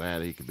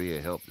 Glad he could be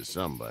a help to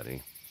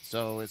somebody.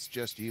 So it's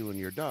just you and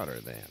your daughter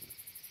then?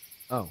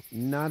 Oh,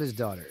 not his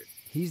daughter.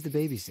 He's the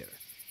babysitter.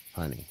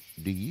 Honey,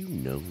 do you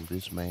know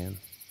this man?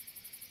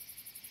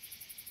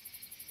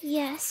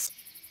 Yes.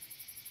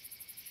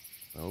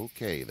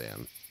 Okay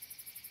then.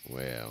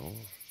 Well,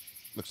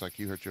 looks like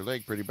you hurt your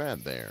leg pretty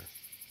bad there.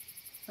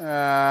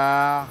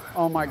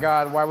 Oh my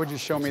God, why would you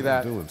show me She's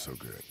that? not doing so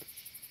good.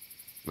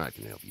 I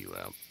can help you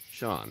out.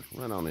 Sean,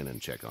 run on in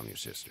and check on your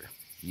sister.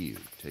 You,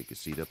 take a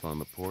seat up on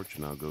the porch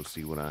and I'll go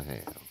see what I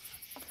have.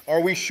 Are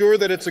we sure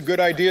that it's a good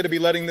idea to be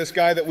letting this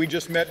guy that we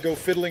just met go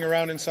fiddling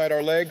around inside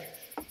our leg?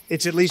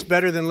 It's at least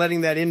better than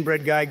letting that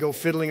inbred guy go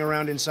fiddling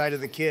around inside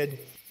of the kid.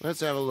 Let's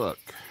have a look.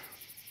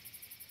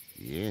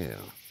 Yeah,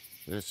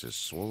 this is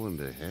swollen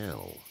to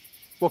hell.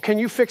 Well, can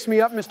you fix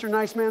me up, Mr.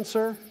 Nice Man,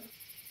 sir?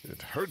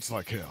 It hurts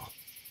like hell.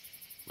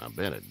 I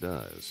bet it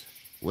does.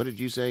 What did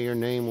you say your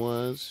name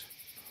was?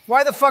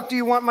 Why the fuck do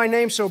you want my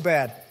name so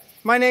bad?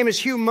 My name is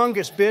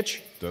Humongous,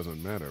 bitch.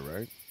 Doesn't matter,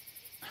 right?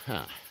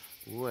 Huh.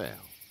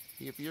 Well,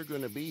 if you're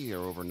gonna be here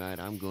overnight,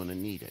 I'm gonna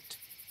need it.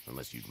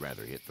 Unless you'd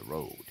rather hit the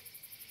road.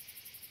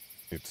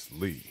 It's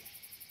Lee.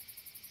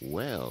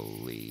 Well,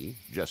 Lee,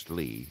 just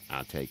Lee,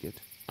 I take it.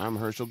 I'm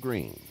Herschel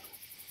Green.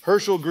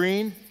 Herschel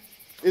Green?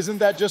 Isn't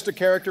that just a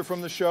character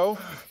from the show?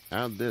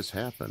 How'd this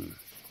happen?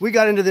 We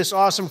got into this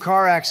awesome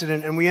car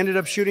accident and we ended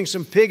up shooting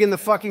some pig in the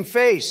fucking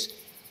face.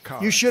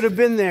 You should have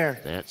been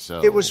there. That's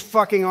so. It was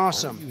fucking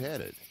awesome. Where you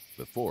headed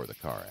before the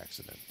car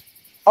accident?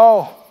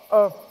 Oh,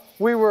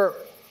 we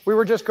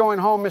were just going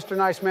home, Mr.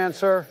 Nice Man,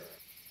 sir.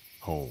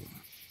 Home.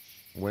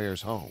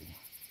 Where's home?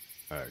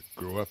 I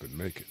grew up in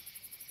Macon.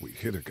 We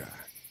hit a guy.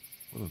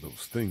 One of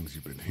those things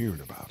you've been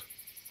hearing about.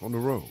 On the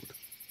road.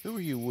 Who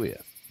are you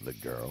with? The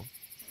girl?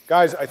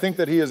 Guys, I think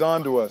that he is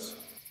on to us.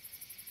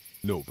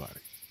 Nobody.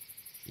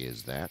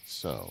 Is that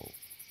so?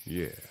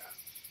 Yeah,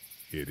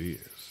 it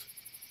is.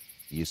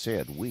 You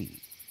said we,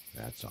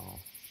 that's all.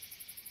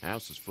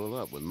 House is full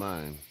up with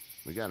mine.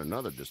 We got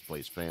another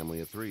displaced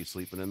family of 3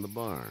 sleeping in the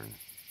barn.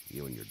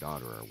 You and your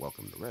daughter are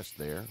welcome to rest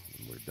there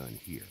when we're done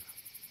here.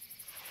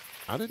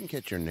 I didn't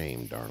catch your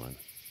name, darling.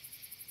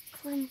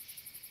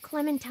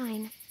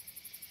 Clementine.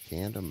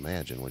 Can't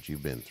imagine what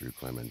you've been through,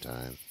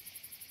 Clementine.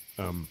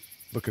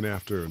 Looking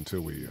after her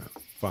until we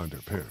find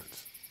her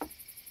parents.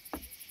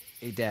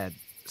 Hey, Dad,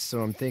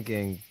 so I'm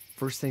thinking,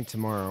 first thing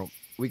tomorrow,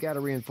 we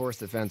gotta reinforce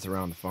the fence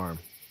around the farm.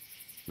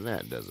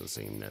 That doesn't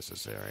seem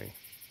necessary.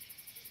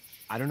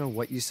 I don't know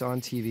what you saw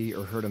on TV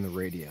or heard on the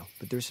radio,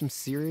 but there's some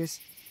serious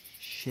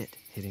shit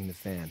hitting the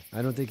fan.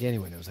 I don't think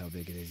anyone knows how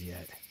big it is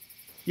yet.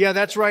 Yeah,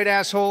 that's right,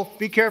 asshole.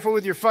 Be careful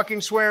with your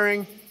fucking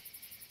swearing.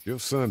 Your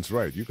son's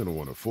right. You're gonna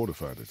want to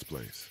fortify this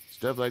place.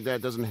 Stuff like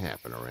that doesn't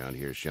happen around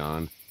here,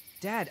 Sean.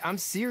 Dad, I'm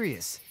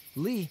serious.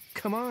 Lee,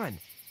 come on.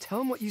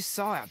 Tell him what you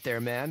saw out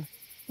there, man.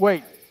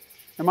 Wait,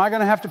 am I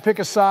gonna have to pick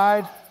a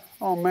side?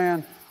 Oh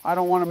man, I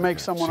don't want to make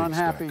someone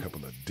unhappy. A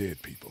couple of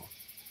dead people.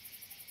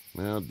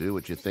 Well, do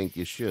what you think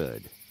you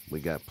should. We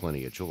got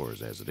plenty of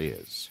chores as it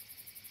is.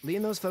 Lee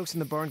and those folks in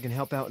the barn can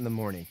help out in the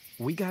morning.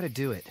 We gotta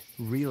do it,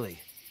 really.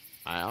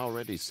 I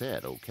already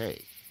said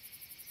okay.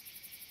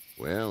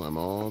 Well, I'm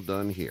all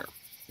done here.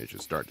 It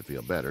should start to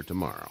feel better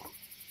tomorrow.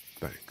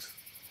 Thanks.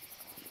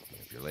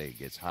 If your leg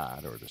gets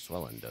hot or the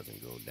swelling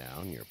doesn't go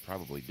down, you're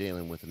probably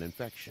dealing with an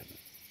infection.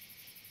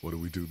 What do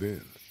we do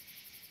then?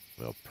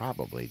 We'll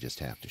probably just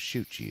have to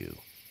shoot you.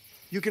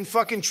 You can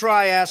fucking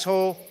try,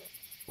 asshole.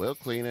 We'll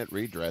clean it,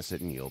 redress it,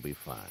 and you'll be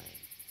fine.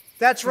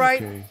 That's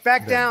right. Okay,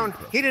 Back down.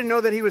 He didn't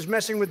know that he was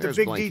messing with There's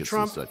the Big D blankets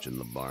Trump. and such in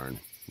the barn.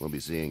 We'll be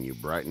seeing you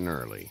bright and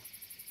early.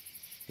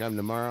 Come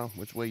tomorrow,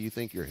 which way you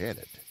think you're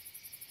headed?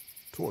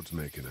 Towards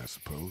Macon, I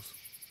suppose.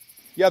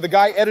 Yeah, the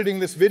guy editing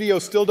this video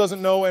still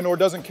doesn't know and or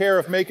doesn't care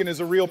if Macon is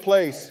a real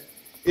place.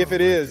 If it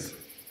is,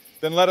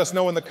 then let us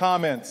know in the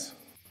comments.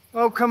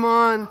 Oh, come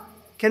on.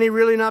 Can he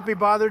really not be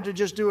bothered to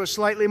just do a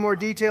slightly more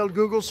detailed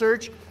Google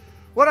search?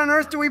 What on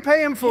earth do we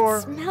pay him for?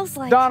 It smells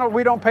like... Donald,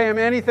 we don't pay him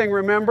anything,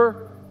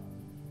 remember?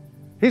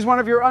 He's one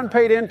of your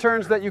unpaid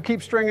interns that you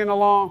keep stringing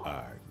along.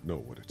 I know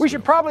what it's We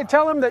should probably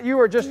tell him that you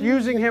are just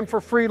using him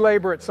for free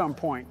labor at some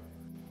point.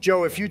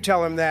 Joe, if you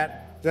tell him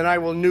that, then I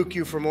will nuke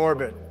you from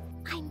orbit.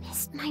 I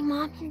missed my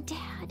mom and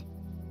dad.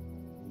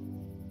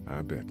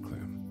 I bet,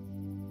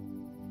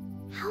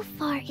 Clem. How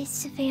far is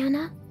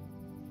Savannah?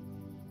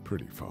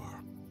 Pretty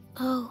far.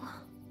 Oh,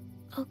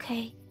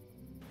 okay.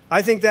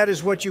 I think that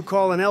is what you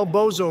call an El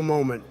Bozo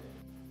moment.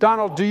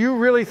 Donald, do you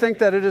really think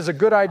that it is a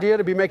good idea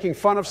to be making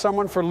fun of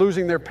someone for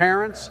losing their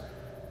parents?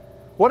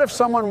 What if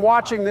someone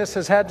watching this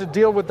has had to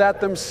deal with that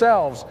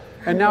themselves,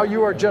 and now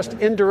you are just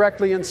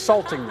indirectly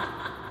insulting them?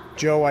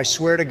 Joe, I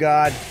swear to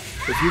God,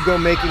 if you go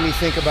making me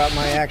think about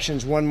my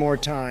actions one more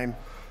time,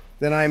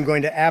 then I am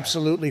going to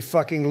absolutely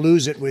fucking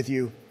lose it with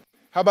you.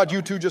 How about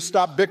you two just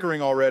stop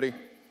bickering already?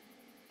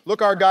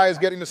 Look, our guy is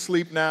getting to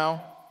sleep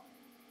now.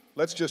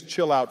 Let's just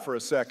chill out for a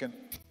second.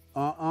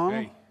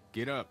 Hey,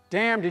 get up.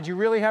 Damn, did you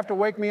really have to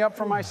wake me up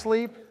from my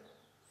sleep?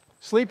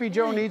 Sleepy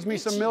Joe needs me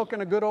some milk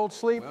and a good old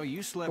sleep. Well,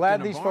 you slept Glad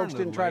in a these barn, folks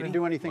didn't little try to lady.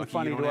 do anything Lucky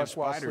funny you to don't have us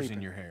while spiders sleeping.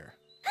 in your hair.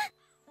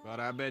 But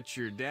I bet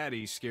your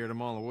daddy scared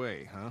them all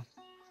away, huh?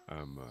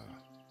 I'm,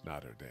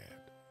 not her dad.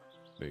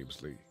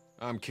 Name's Lee.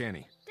 I'm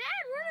Kenny. Dad,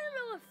 we're in the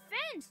middle of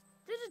a fence.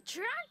 There's a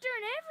tractor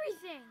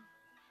and everything.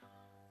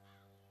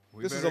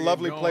 This is a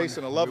lovely place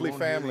and a lovely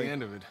family. The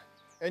end of it.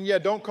 And yeah,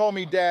 don't call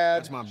me Dad.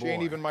 That's my boy, She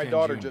ain't even my Ken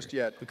daughter Jr. just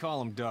yet. We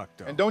call him Duck,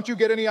 though. And don't you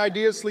get any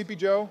ideas, Sleepy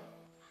Joe?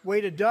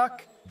 Way to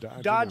duck?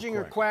 Dodging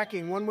or quacking?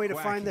 quacking. One way to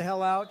find the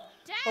hell out.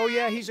 Oh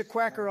yeah, he's a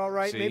quacker, all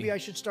right. See? Maybe I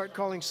should start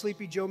calling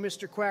Sleepy Joe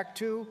Mr. Quack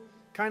too.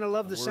 Kind of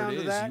love the sound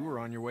of that. You were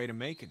on your way to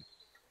Macon.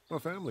 My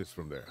family's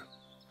from there.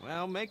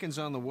 Well, Macon's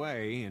on the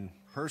way, and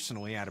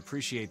personally, I'd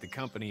appreciate the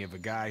company of a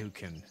guy who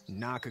can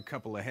knock a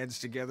couple of heads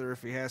together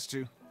if he has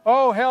to.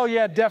 Oh, hell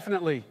yeah,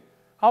 definitely.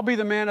 I'll be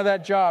the man of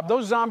that job.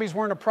 Those zombies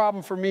weren't a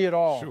problem for me at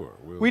all. Sure,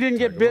 we didn't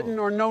get bitten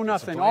or know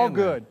nothing. All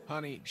good.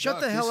 Honey, Shut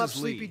Duck, the hell this up, is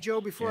Sleepy Lee. Joe,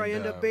 before And, I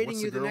end up baiting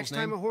what's you the the next girl's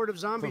time name? a horde of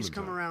zombies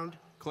come around.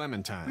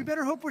 Clementine. We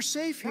better hope we're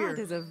safe here.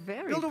 That is a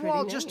very Build a pretty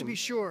wall name. just to be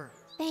sure.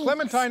 Thanks.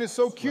 Clementine is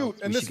so cute,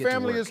 and We this should get to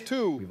family work. is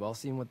too. We've all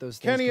seen what those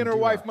things Kenny can and her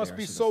do wife out must there,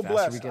 be so so the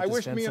faster we blessed. get I this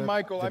wish me fence and up,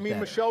 Michael, the I mean better.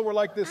 Michelle, were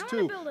like this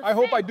too. build a I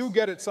hope I fence. do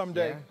get it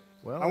someday. Yeah.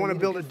 Well, I want to need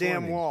build a good damn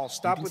forming. wall. You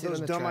Stop can with sit on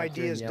those the dumb tractor and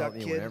ideas, yell duck at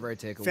me kid. whenever I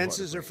take a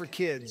Fences water are for break.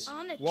 kids.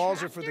 On the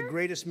Walls are for the tractor?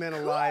 greatest men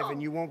alive,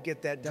 and you won't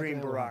get that dream,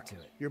 Definitely Barack. to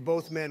it. You're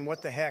both men.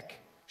 What the heck?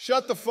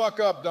 Shut the fuck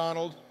up,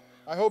 Donald.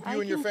 I hope you I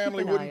and your can keep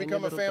family an wouldn't eye on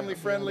become the a little family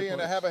girl friendly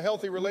beyond and the have a porch.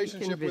 healthy We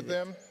relationship can with visit.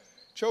 them.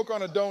 Choke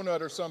on a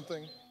donut or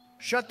something.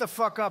 Shut the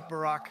fuck up,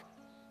 Barack.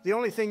 The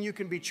only thing you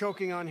can be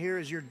choking on here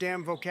is your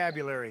damn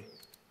vocabulary.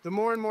 The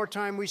more and more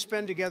time we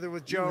spend together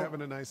with Joe,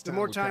 having a nice the time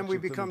more with time we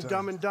Captain become Clementine?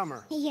 dumb and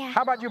dumber. Yeah.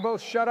 How about you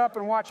both shut up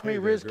and watch me Hey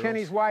there, riz girls.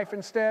 Kenny's wife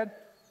instead?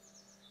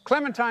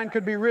 Clementine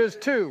could be riz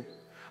too.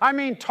 I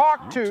mean,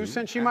 talk to, two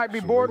since she might be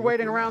actually bored look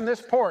waiting around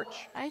this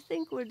porch. I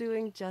think we're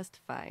doing just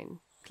fine.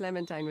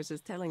 Clementine was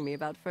just telling me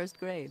about first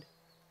grade.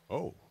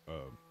 Oh,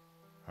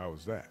 how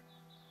was that?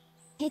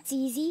 It's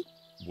easy.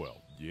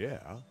 Well, yeah.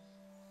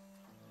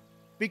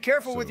 Be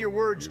careful with So, your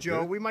words, you Joe.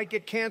 good? We might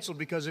get canceled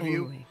because of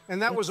you. Anyway,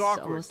 And that was it's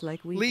awkward. almost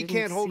like we Lee didn't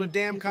can't hold a see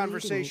damn people eating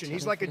conversation. each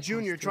He's other like for a the past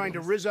junior 3 trying to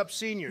days. riz up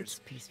seniors. It's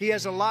peaceful He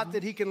has a now. lot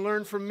that he can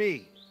learn from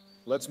me.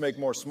 Let's make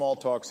more small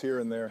talks here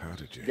and there. How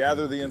did you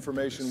Gather handle the getting to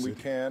information the we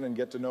city? can and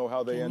get to know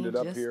how they Kenny ended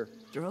up just here.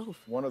 drove.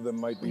 One of them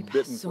might be We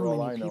bitten passed so for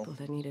all I many know. people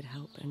that needed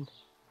help, and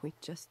we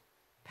just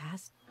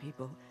passed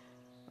people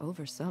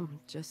over some.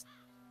 Just.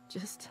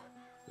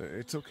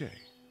 It's okay.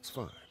 It's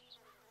fine.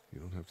 You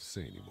don't have to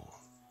say anymore.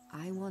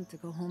 I want to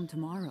go home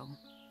tomorrow,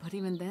 but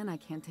even then I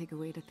can't take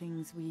away the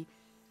things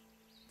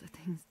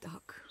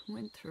Doc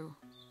went through.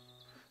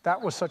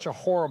 That was such a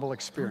horrible Don't you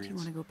experience.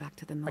 want to go back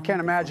to the I moment can't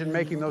before imagine we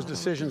making knew those about all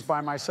decisions this?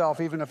 by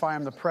myself, even if I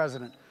am the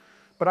president.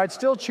 But I'd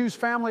still choose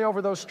family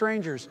over those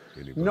strangers.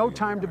 Anybody No in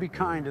time to be my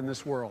kind in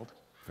this world.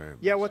 Families,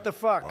 Yeah, what the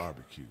fuck?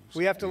 barbecues,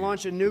 We have to beers,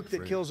 launch a good nuke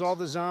that kills friends. all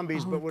the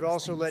zombies, but would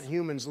also let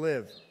humans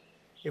live.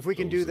 If we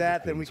can Those do are the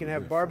that, then we things can we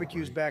have live for,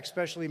 barbecues right? back,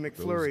 especially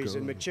McFlurries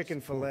and guns,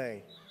 McChicken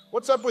filet.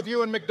 What's up with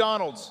you and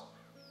McDonald's?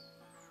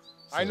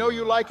 I know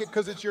you like it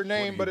because it's your What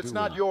name, do but you it's do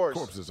not when yours.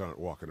 Corpses aren't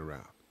walking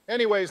around.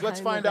 Anyways, let's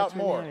I'm find a out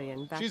more.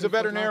 veterinarian back She's in a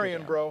Fort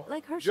veterinarian, Lauderdale. bro.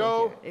 Like Herschel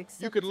Joe, here, you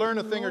except could learn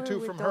a thing or more two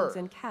with from dogs her.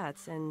 and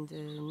cats and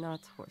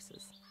not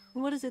horses.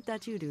 What is it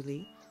that you do,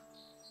 Lee?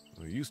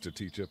 I used to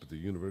teach up at the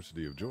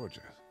University of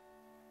Georgia.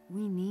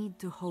 We need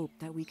to hope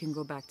that we can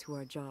go back to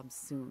our jobs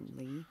soon,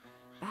 Lee.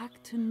 Back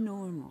to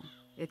normal.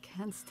 It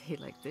can't stay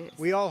like this.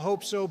 We all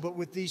hope so, but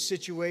with these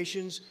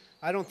situations,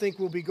 I don't think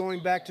we'll be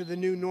going back to the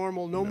new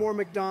normal. No more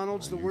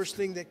McDonald's, the worst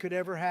thing that could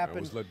ever happen.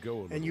 was let go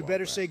a And little you while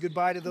better back. say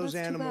goodbye to those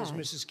That's too animals, bad.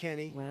 Mrs.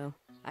 Kenny. Well,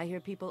 I hear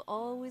people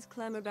always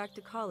clamor back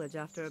to college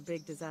after a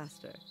big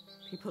disaster.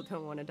 People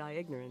don't want to die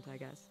ignorant, I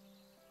guess.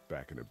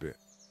 Back in a bit.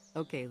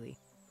 Okay, Lee.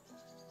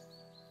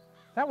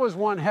 That was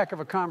one heck of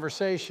a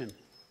conversation.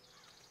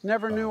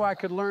 Never knew I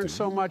could learn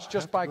so much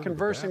just by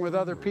conversing with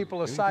other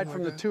people aside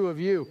from the two of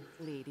you.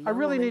 Lee, do I your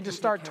really woman need to can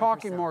start take care of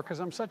talking herself. more because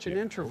I'm such an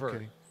introvert.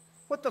 okay.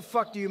 What the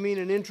fuck do you mean,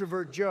 an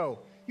introvert Joe?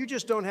 You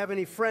just don't have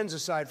any friends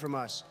aside from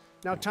us.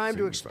 Now, time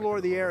to seems explore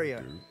like the an odd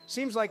area. dude.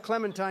 Seems like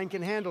Clementine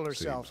can handle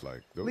herself. Seems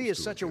like those Lee is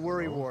two such a are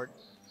getting along. worrywart.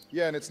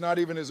 Yeah, and it's not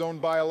even his own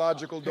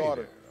biological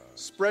daughter.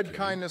 Spread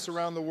kindness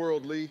around the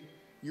world, Lee.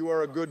 You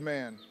are a good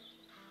man.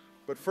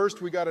 But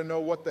first, we gotta know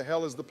what the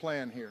hell is the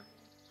plan here.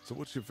 So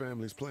what's your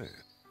family's plan?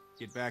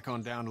 Get back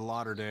on down to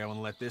Lauderdale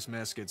and let this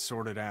mess get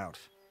sorted out.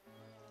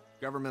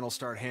 Government will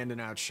start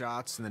handing out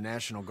shots and the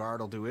National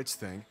Guard will do its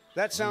thing.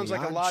 That sounds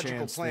like a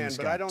logical plan,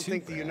 but I don't too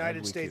think the bad,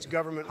 United we States could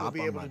government will hop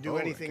be on able my to do boat,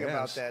 I anything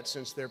about guess. that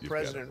since their You've got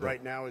president it,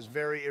 right now is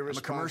very I'm a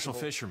irresponsible. commercial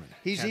fisherman.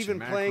 He's catching even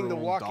playing the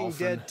mackerel, Walking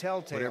dolphin, Dead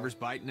telltale. Whatever's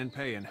biting and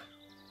paying.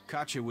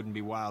 Katya wouldn't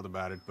be wild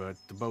about it, but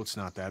the boat's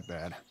not that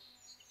bad.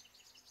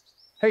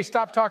 Hey,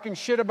 stop talking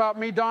shit about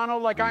me,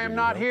 Donald, like I am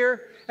not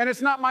here. And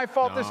it's not my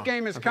fault this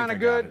game is kind of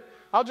good.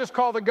 I'll just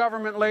call the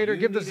government later,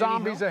 give the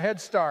zombies a head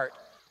start.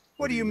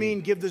 What do you mean,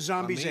 give the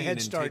zombies a head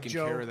start,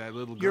 Joe?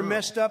 You're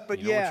messed up, but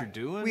yeah,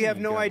 we have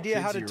no idea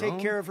how to take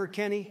care of her,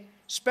 Kenny.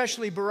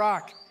 Especially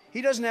Barack.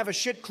 He doesn't have a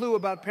shit clue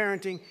about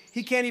parenting.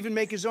 He can't even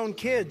make his own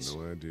kids.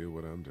 No idea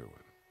what I'm doing.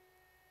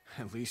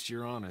 At least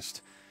you're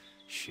honest.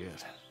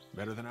 Shit.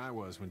 Better than I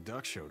was when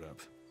Duck showed up.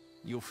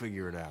 You'll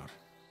figure it out.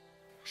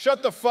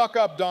 Shut the fuck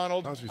up,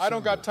 Donald. How's your I don't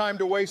son got doing? time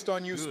to waste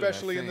on you, Good,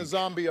 especially I in the think.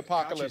 zombie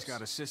apocalypse. Katya's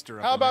got a sister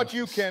up How in about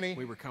you, Memphis. Kenny?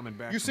 We were coming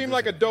back You from seem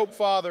like a visiting. dope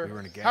father. We were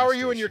in a gas How are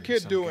you and your station,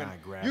 kid some doing? guy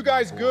grabbed You my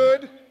guys boy.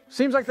 good?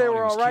 Seems like they Thought he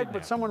were was all right, but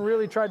kidnapping someone him.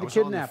 really tried I to was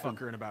on the kidnap him.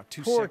 fucker in about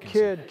 2 Poor seconds.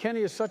 kid.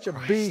 Kenny is such a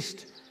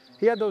beast.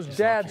 He had those He's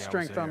dad lucky I was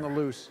strength on the there.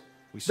 loose.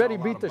 We saw Bet he a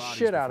lot beat of the bodies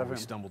shit out before of we him.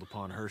 stumbled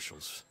upon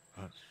Herschel's.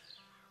 But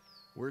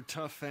we're a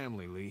tough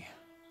family, Lee.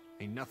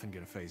 Ain't nothing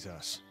gonna faze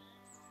us.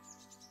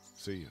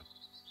 See you.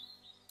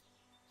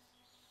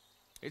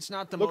 It's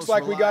not the Looks most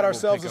like we got reliable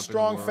ourselves a pickup in the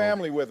strong world,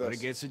 family with but us.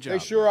 it gets the job They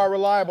sure done. are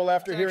reliable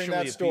after It's hearing that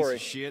actually a piece story.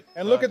 of shit,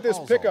 And look but at this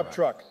all's all pickup right.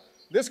 truck.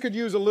 This could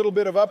use a little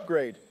bit of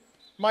upgrade.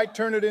 Might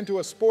turn it into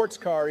a sports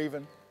car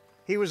even.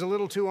 He was a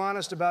little too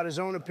honest about his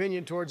own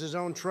opinion towards his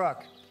own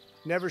truck.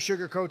 Never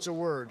sugarcoats a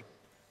word.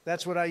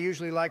 That's what I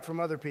usually like from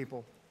other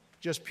people.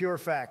 Just pure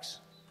facts.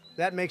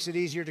 That makes it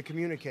easier to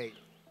communicate.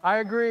 I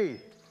agree.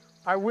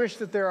 I wish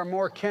that there are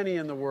more Kenny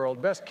in the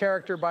world. Best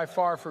character by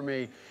far for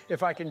me,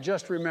 if I can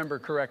just remember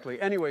correctly.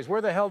 Anyways,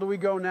 where the hell do we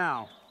go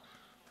now?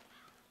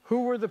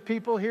 Who were the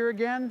people here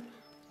again?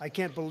 I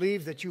can't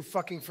believe that you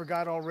fucking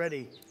forgot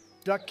already.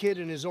 Duck Kid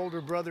and his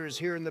older brother is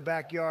here in the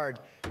backyard,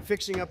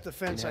 fixing up the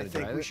fence. I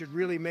think we should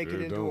really make it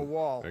Yeah, into a don't.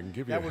 wall. I can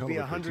give you That a would hell be of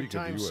a 100 critique of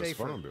the times US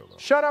safer. Farm Bill, though.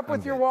 Shut up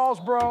with your walls,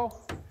 bro.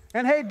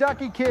 And hey,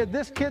 Ducky Kid,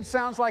 this kid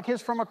sounds like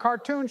he's from a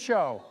cartoon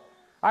show.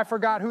 I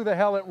forgot who the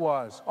hell it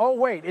was. Oh,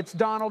 wait, it's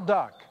Donald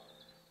Duck.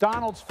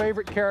 Donald's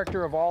favorite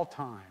character of all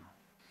time.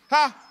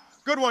 Ha!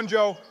 Good one,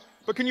 Joe.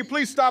 But can you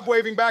please stop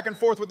waving back and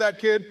forth with that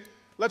kid?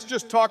 Let's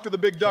just talk to the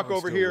big duck Sean's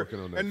over still here. working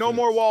on that And no fence.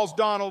 more walls,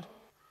 Donald.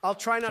 I'll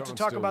try not to Sean's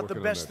talk still about the working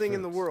on best that thing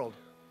in the fence. world.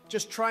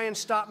 Just try and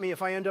stop me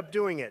if I end up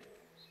doing it.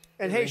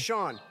 And hey,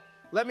 Sean,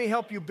 let me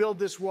help you build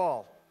this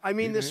wall. I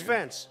mean this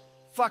fence.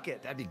 Fuck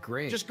it. That'd be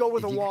great. Just go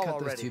with If a you could wall cut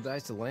those already. 2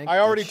 guys to length, I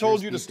already that'd sure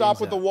told you to speed stop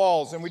things with the up.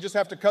 walls, and we just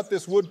have to cut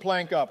this wood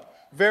plank up.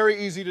 Very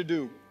easy to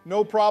do.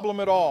 No problem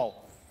at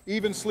all.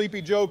 Even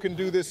Sleepy Joe can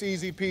do this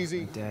easy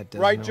peasy. Dad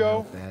doesn't Right, know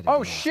Joe? how bad it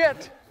Oh, is.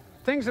 shit!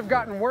 Things have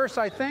gotten worse,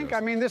 I think. I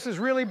mean, this is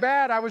really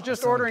bad. I was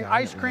just saw a ordering guy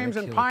ice that creams wanted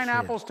and to kill a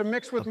pineapples kid. to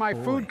mix with A my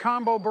boy. food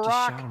combo Just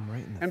Barack. shot him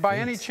right in the And by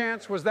any face.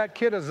 chance, was that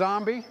kid a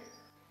zombie?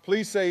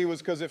 Please say he was,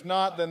 because if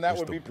not, then that Was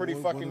would the be pretty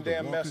boy one fucking of the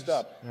damn messed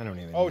walkers? up. I don't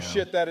even Oh know.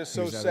 shit, that is He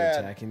so was either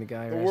sad. attacking the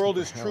guy or The asking world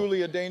for is help.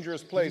 truly a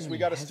dangerous place. didn't We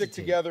even got to stick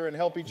hesitate. together and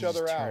help each He just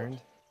other out.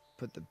 turned,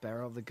 put the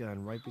barrel of the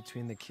gun right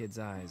between the kid's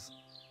eyes,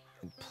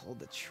 and pulled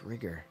the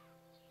trigger.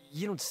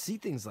 You don't see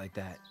things like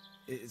that.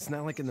 It's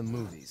not like in the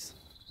movies.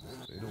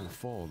 They don't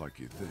fall like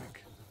you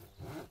think.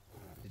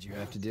 Did you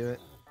have to do it?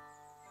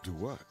 Do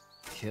what?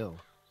 Kill.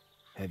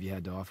 Have you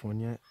had to off one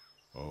yet?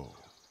 Oh,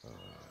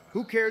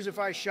 Who cares if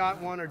I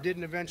shot one or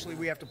didn't? Eventually,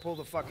 we have to pull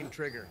the fucking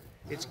trigger.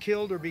 It's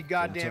killed or be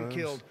goddamn Sometimes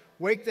killed.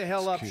 Wake the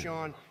hell up, kill,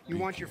 Sean. You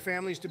be want your killed.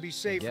 families to be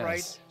safe, Yes.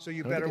 right? So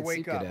you I don't better think I'd wake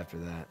sleep good up. after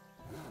that.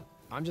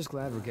 I'm just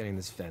glad we're getting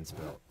this fence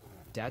built.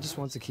 Dad just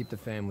wants to keep the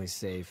family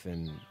safe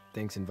and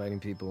thinks inviting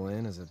people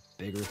in is a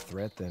bigger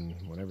threat than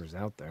whatever's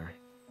out there.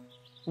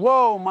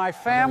 Whoa, my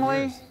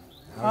family? yours?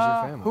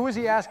 How's your family? Who is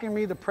he asking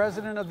me, the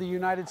President of the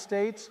United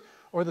States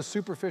or the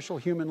superficial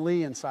human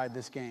Lee inside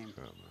this game?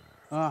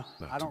 I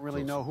don't too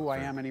really close know to who the I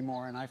am family.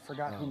 anymore, and I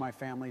forgot who my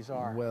families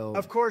are. Well,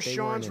 Of course, they weren't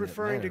Sean's in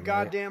referring to Atlanta,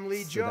 right? goddamn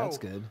Lee So Joe. that's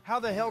good. How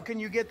the hell can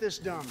you get this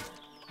done?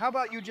 How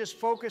about you just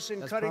focus in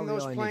That's cutting probably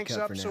those all I need planks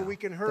cut up for so now. we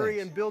can hurry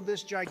Thanks. and build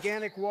this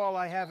gigantic wall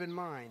I have in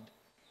mind?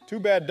 Too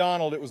bad,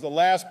 Donald. It was the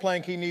last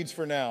plank he needs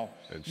for now.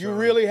 And You Sean,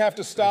 really have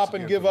to stop thanks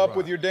and again give for the up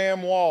with ride. your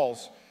damn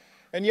walls.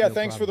 And yeah, No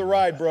thanks for the problem,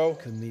 ride, bro.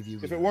 Couldn't leave you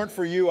If it behind. weren't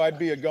for you, I'd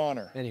be a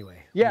goner. Anyway.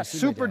 when Yeah, you see my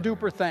super dad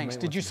duper around, thanks.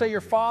 might Did want you to say help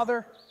your me out.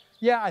 father?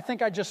 Yeah, I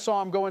think I just saw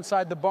him go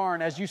inside the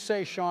barn. As you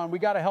say, Sean, we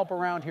got to help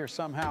around here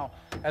somehow,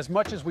 as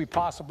much as we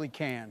possibly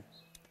can.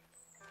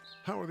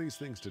 How are these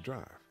things to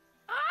drive?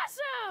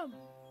 Awesome!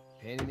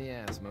 Pain in the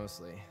ass,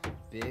 mostly.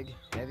 Big,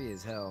 heavy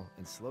as hell,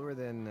 and slower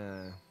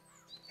than,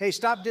 Hey,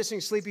 stop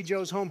dissing Sleepy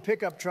Joe's home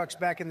pickup trucks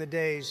back in the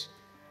days.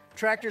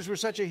 Tractors were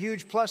such a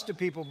huge plus to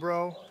people,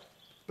 bro.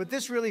 But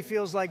this really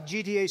feels like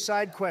GTA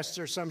side quests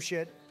or some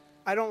shit.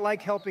 I don't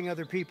like helping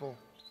other people.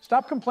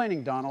 Stop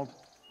complaining, Donald.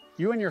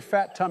 You and your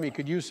fat tummy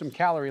could use some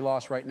calorie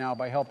loss right now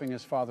by helping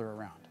his father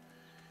around.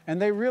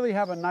 And they really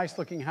have a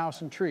nice-looking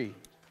house and tree,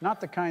 not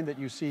the kind that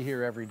you see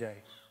here every day.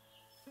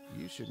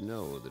 You should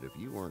know that if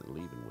you weren't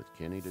leaving with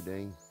Kenny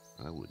today,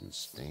 I wouldn't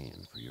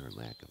stand for your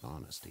lack of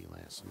honesty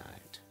last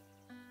night.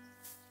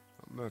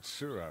 I'm not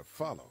sure I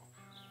follow.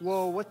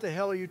 Whoa, what the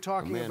hell are you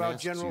talking about,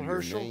 General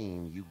Herschel?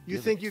 You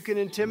think you can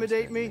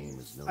intimidate me?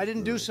 I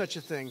didn't do such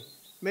a thing.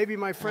 Maybe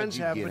my friends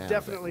have, but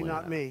definitely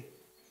not me.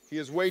 He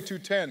is way too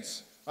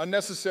tense,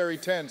 unnecessary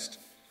tensed,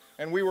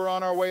 and we were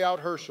on our way out,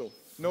 Herschel.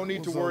 No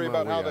need to worry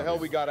about how the hell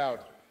we got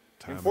out.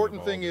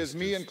 Important thing is,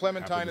 me and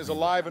Clementine is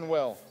alive and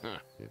well.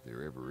 If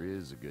there ever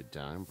is a good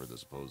time for the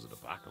supposed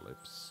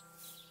apocalypse.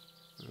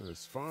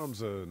 This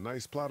farm's a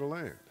nice plot of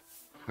land.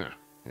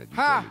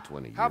 Ha!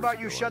 How about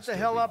you shut the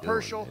hell up,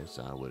 Herschel?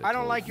 I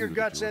don't like your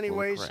guts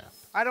anyways.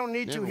 I don't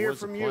need to hear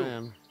from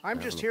you. I'm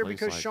just here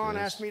because Sean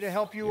asked me to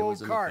help you,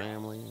 old cart.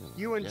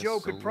 You and Joe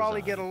could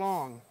probably get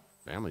along.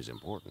 Family's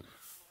important.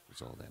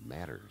 It's all that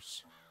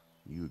matters.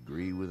 You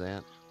agree with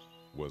that?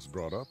 Was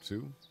brought up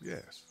to,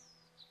 yes.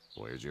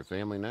 Where's your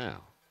family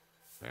now?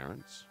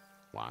 Parents?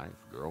 Wife?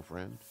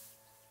 Girlfriend?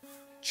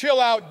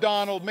 Chill out,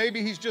 Donald.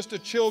 Maybe he's just a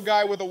chill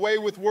guy with a way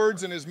with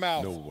words in his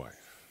mouth. No wife.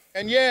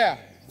 And yeah,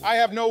 I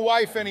have no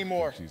wife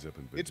anymore.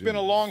 It's been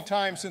a long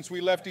time since we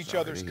left each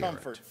other's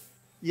comfort.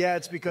 Yeah,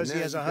 it's because he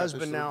has a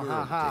husband now,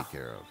 haha.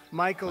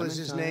 Michael is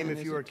his name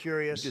if you are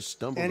curious.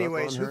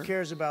 Anyways, who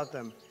cares about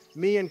them?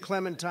 Me and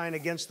Clementine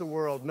against the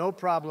world, no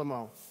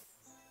problemo.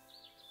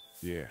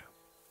 Yeah,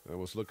 I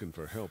was looking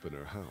for help in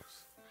her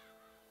house.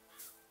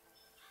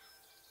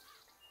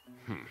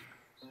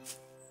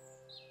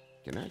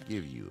 Can I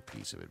give you a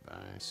piece of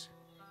advice?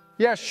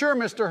 Yeah, sure,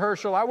 Mr.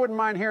 Herschel. I wouldn't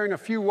mind hearing a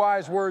few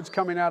wise words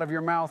coming out of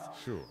your mouth.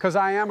 Sure. Because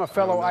I am a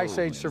fellow Ice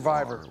Age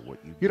survivor.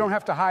 You don't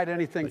have to hide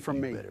anything from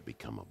me. You better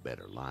become a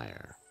better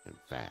liar, and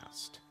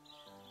fast.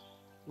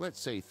 Let's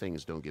say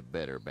things don't get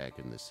better back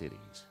in the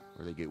cities,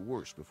 or they get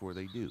worse before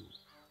they do.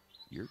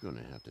 You're going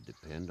to have to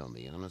depend on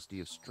the honesty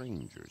of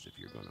strangers if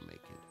you're going to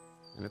make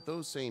it. And if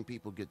those same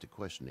people get to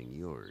questioning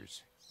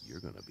yours, you're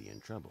going to be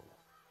in trouble.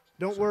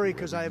 Don't worry,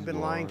 because I have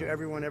been lying to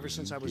everyone ever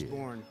since I was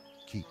born.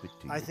 Keep it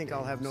to I think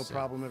I'll have no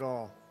problem at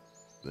all.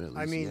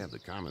 I mean,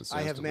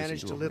 I have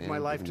managed to live my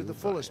life to the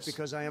fullest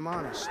because I am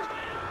honest.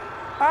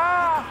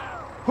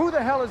 Ah! Who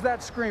the hell is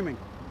that screaming?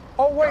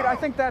 Oh, wait, I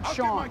think that's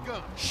Sean.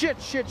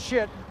 Shit, shit,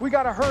 shit. We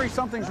gotta hurry,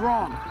 something's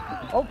wrong.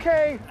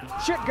 Okay,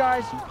 shit,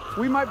 guys.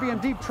 We might be in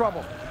deep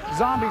trouble.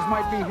 Zombies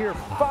might be here.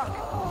 Fuck.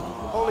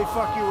 Holy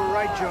fuck, you were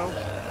right, Joe.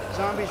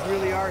 Zombies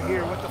really are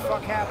here. What the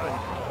fuck happened?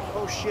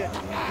 Oh, shit.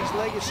 His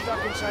leg is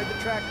stuck inside the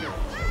tractor.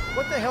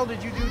 What the hell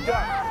did you do,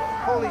 Duck?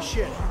 Holy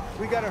shit.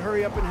 We gotta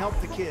hurry up and help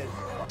the kid.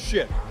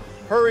 Shit.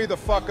 Hurry the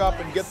fuck up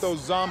and get those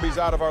zombies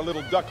out of our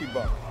little ducky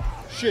buck.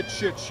 Shit,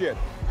 shit, shit.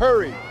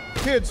 Hurry.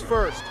 Kids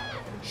first.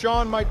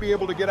 Sean might be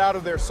able to get out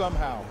of there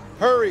somehow.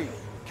 Hurry.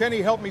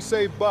 Kenny, help me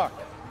save Buck.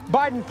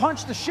 Biden,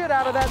 punch the shit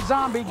out of that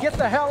zombie. Get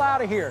the hell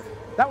out of here.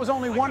 That was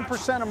only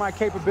 1% of my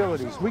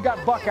capabilities. We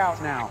got Buck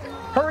out now.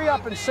 Hurry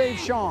up and save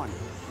Sean.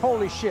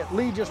 Holy shit,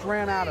 Lee just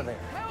ran out of there.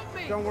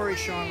 Don't worry,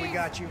 Sean, we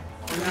got you.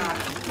 Now,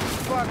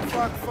 fuck,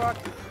 fuck, fuck.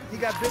 He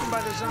got bitten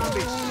by the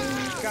zombies.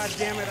 God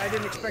damn it, I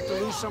didn't expect to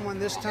lose someone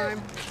this time.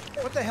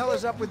 What the hell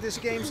is up with this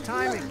game's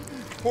timing?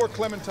 Poor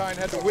Clementine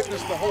had to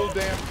witness the whole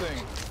damn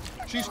thing.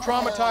 She's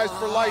traumatized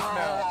for life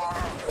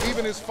now.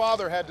 Even his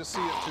father had to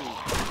see it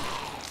too.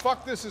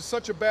 Fuck, this is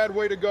such a bad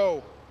way to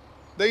go.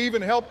 They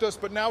even helped us,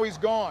 but now he's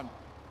gone.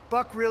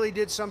 Buck really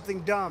did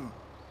something dumb.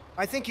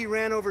 I think he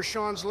ran over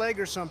Sean's leg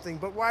or something,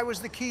 but why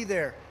was the key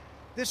there?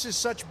 This is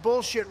such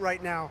bullshit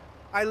right now.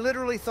 I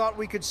literally thought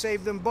we could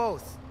save them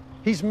both.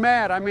 He's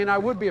mad. I mean, I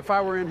would be if I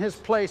were in his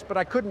place, but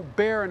I couldn't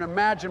bear and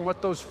imagine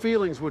what those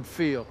feelings would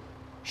feel.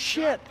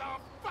 Shit.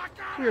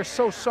 We are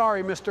so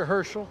sorry, Mr.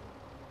 Herschel.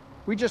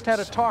 We just had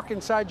a talk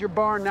inside your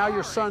barn. Now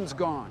your son's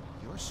gone.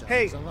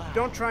 Hey,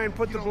 don't try and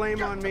put the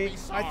blame on me.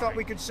 I thought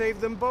we could save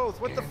them both.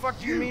 What the fuck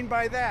do you mean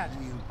by that?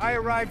 I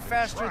arrived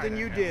faster than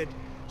you did.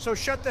 So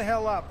shut the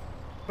hell up.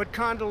 But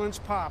condolence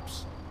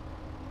pops.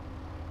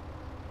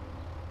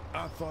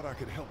 I thought I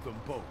could help them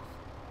both.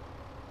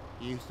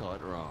 You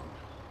thought wrong.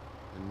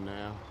 And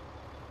now,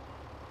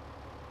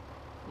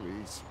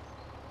 please,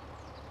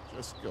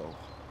 just go.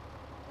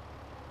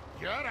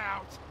 Get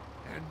out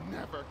and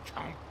never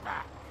come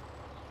back.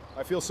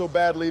 I feel so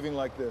bad leaving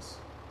like this.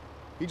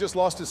 He just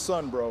lost his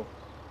son, bro.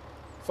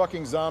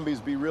 Fucking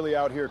zombies be really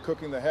out here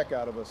cooking the heck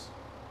out of us.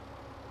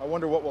 I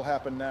wonder what will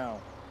happen now.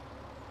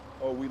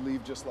 Oh, we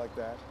leave just like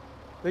that?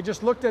 They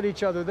just looked at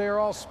each other. They are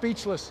all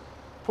speechless.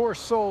 Poor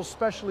souls,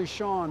 especially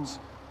Sean's.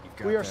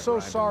 We are so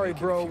sorry,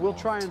 bro. We'll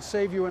try and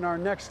save you in our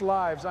next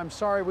lives. I'm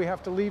sorry we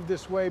have to leave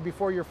this way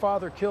before your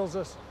father kills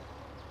us.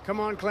 Come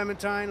on,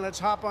 Clementine. Let's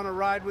hop on a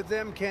ride with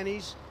them,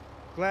 Kennys.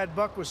 Glad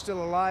Buck was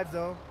still alive,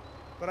 though.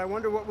 But I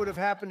wonder what would have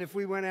happened if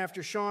we went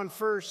after Sean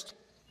first.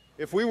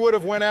 If we would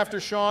have went after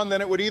Sean,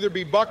 then it would either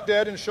be Buck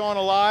dead and Sean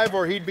alive,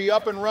 or he'd be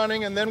up and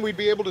running, and then we'd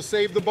be able to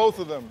save the both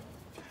of them.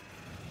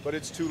 But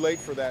it's too late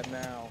for that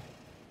now.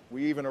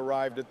 We even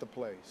arrived at the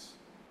place.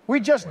 We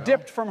just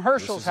dipped from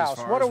Herschel's house.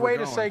 What a way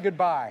to say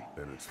goodbye.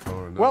 Then it's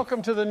far enough.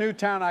 Welcome to the new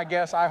town, I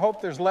guess. I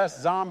hope there's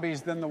less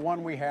zombies than the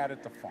one we had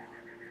at the farm.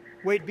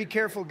 Wait, be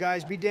careful,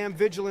 guys. Be damn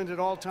vigilant at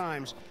all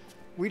times.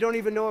 We don't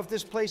even know if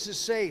this place is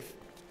safe.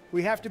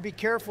 We have to be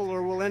careful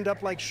or we'll end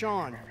up like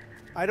Sean.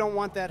 I don't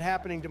want that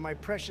happening to my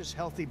precious,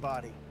 healthy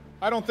body.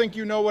 I don't think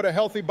you know what a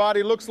healthy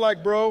body looks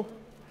like, bro.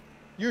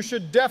 You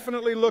should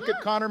definitely look at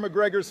Conor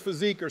McGregor's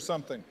physique or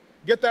something.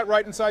 Get that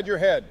right inside your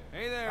head.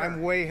 Hey there.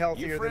 I'm way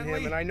healthier than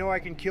him, and I know I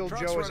can kill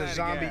Joe as a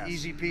zombie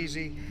easy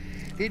peasy.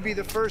 He'd be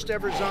the first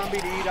ever zombie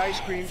to eat ice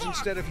creams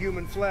instead of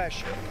human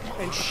flesh.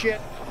 And shit,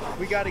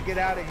 we gotta get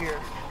out of here.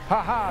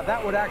 Haha,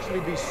 that would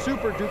actually be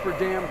super duper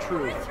damn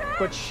true.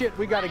 But shit,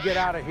 we gotta get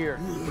out of here.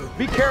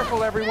 Be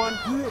careful, everyone.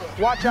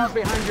 Watch out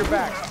behind your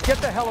backs. Get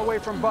the hell away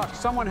from Buck.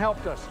 Someone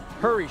helped us.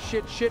 Hurry,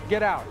 shit,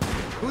 get out.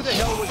 Who the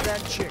hell was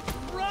that chick?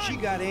 She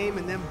got aim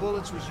and them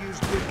bullets was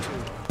used good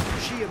too.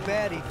 She a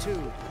baddie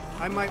too.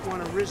 I might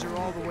want to riz her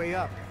all the way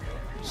up,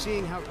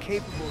 seeing how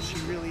capable she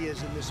really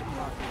is in this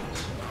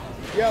apocalypse.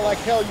 Yeah, like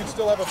hell you'd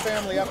still have a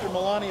family after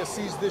Melania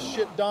sees this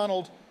shit,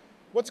 Donald.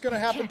 What's gonna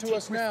happen to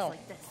us now?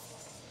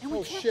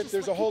 Oh shit,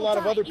 there's a whole lot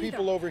of other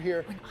people over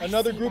here.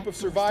 Another group of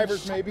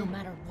survivors, maybe. No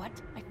matter what,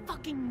 I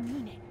fucking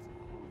mean it.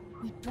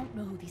 We don't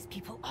know who these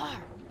people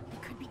are. They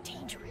could be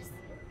dangerous.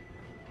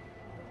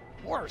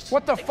 Worse.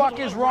 What the fuck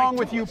is wrong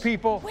with you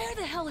people? Where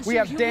the hell is We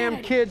your have damn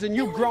humanity? kids and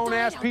you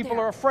grown-ass people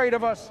are afraid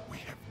of us.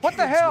 What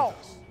the hell?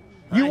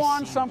 You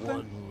on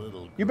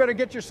something? You better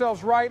get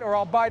yourselves right or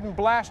I'll Biden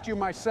blast you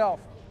myself.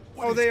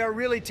 Oh, they are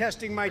really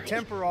testing my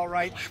temper, all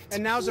right.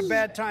 And now's a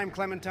bad time,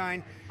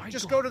 Clementine.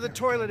 Just go to the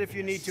toilet if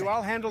you need to.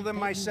 I'll handle them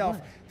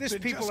myself. These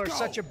people are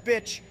such a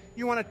bitch.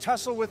 You want to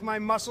tussle with my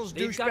muscles,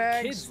 douchebags?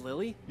 Got kids,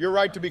 Lily. You're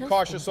right to be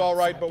cautious, all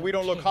right, but we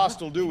don't look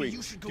hostile, do we?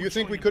 Do you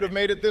think we could have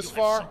made it this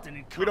far?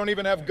 We don't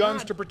even have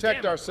guns to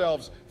protect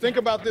ourselves. Think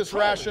about this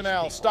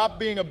rationale. Stop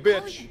being a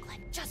bitch.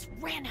 Just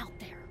ran out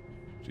there.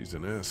 She's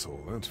an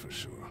asshole, that's for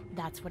sure.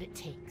 That's what it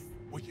takes.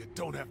 Well, you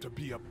don't have to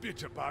be a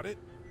bitch about it.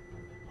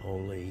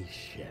 Holy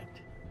shit.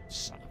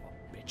 Son of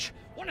a bitch.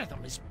 One of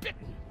them is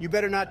bitten. You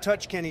better not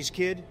touch Kenny's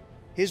kid.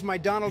 He's my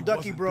Donald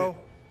Ducky, bro.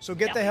 So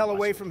get the hell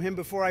away from him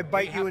before I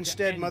bite you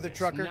instead, mother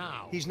trucker.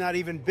 He's not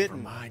even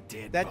bitten.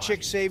 That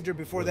chick saved her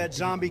before that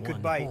zombie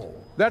could bite.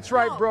 That's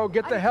right, bro.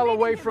 Get the hell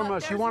away from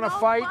us. You want to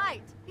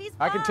fight?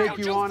 I can take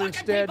you on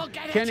instead.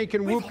 Kenny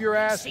can whoop your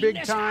ass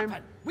big time.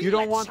 You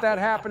don't want that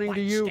happening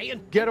to you.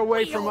 Get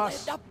away from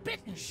us.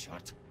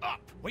 Shut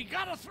up. We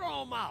gotta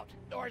throw him out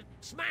or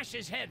smash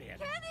his head in.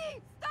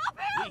 Kenny, stop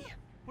him!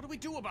 What do we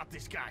do about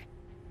this guy?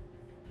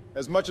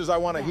 As much as I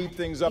want to heat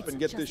things up and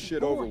get this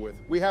shit over with,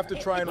 we have to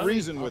try and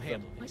reason with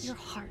them.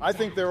 I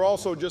think they're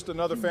also just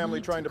another family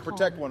trying to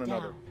protect one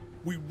another.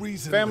 We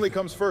reason. Family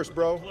comes first,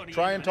 bro.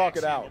 Try and talk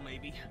it out.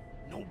 Maybe.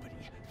 Nobody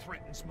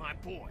threatens my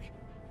boy.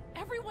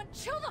 Everyone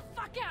chill the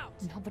fuck out!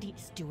 Nobody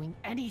is doing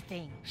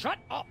anything. Shut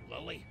up,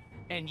 Lily.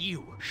 And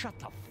you, shut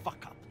the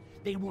fuck up.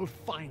 They will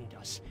find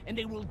us, and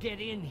they will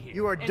get in here.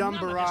 You are dumb,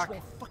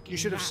 Barack. You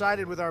should have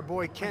sided with our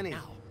boy Kenny.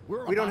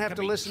 We don't have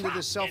to listen to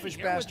this selfish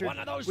bastard.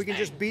 We can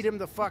just beat him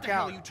the fuck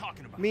out.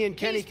 Me and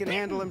Kenny can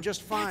handle him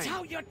just fine.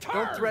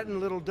 Don't threaten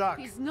little Duck.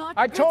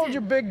 I told you,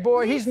 big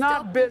boy, he's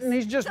not bitten.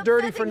 He's just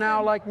dirty for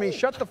now like me.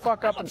 Shut the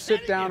fuck up and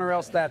sit down or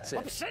else that's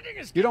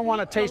it. You don't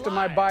want a taste of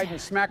my Biden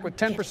smack with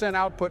 10%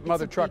 output,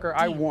 mother trucker.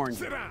 I warned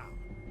you. Sit down.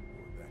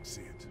 That's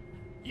it.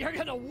 You're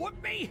gonna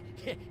whoop me?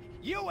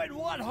 You and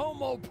what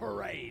homo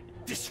parade?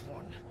 This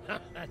one.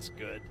 That's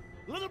good.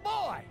 Little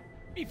boy,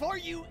 before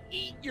you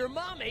eat your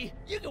mommy,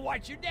 you can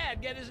watch your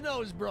dad get his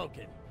nose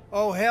broken.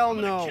 Oh, hell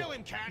no.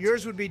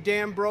 Yours would be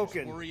damn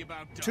broken.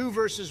 2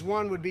 versus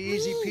 1 would be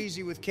easy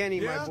peasy with Kenny,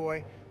 my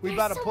boy. We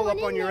about to pull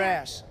up on your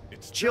ass.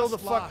 Chill the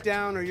fuck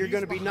down or you're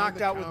gonna be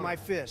knocked out with my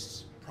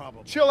fists.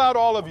 Chill out,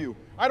 all of you.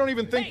 I don't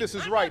even think this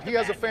is right. He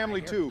has a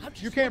family, too.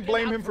 You can't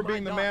blame him for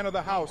being the man of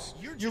the house.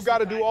 You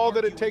gotta do all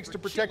that it takes to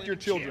protect your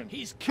children.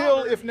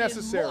 Kill if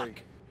necessary.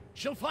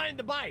 She'll find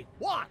the bite.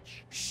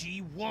 Watch.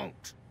 She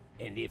won't.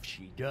 And if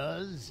she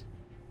does,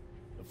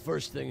 the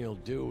first thing he'll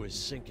do is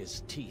sink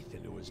his teeth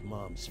into his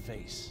mom's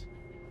face.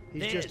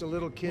 He's just a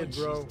little kid,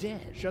 bro.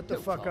 Shut the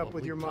fuck up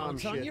with your mom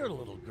shit.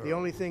 The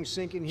only thing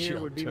sinking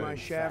here would be my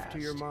shaft to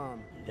your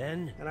mom.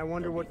 And I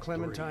wonder what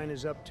Clementine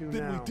is up to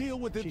now. We deal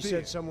with it she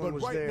said someone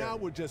was right there. Now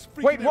we're just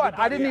Wait, what?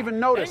 I didn't even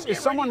notice. Is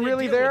someone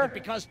really there?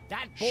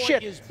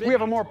 Shit, we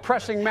have a more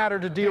pressing matter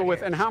to deal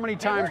with, and how many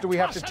times do we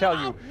have to tell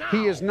you?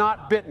 He is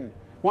not bitten.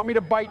 Want me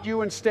to bite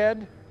you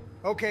instead?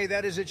 Okay,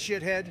 that is it,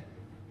 shithead.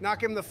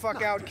 Knock him the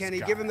fuck out,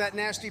 Kenny. Give him that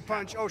nasty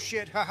punch. Oh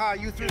shit, haha,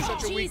 you threw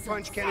such a weak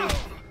punch, Kenny.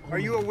 Are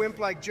you a wimp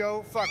like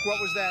Joe? Fuck,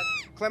 what was that?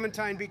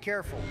 Clementine, be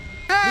careful.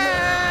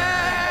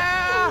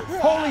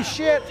 Holy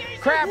shit,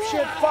 crap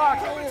shit, fuck.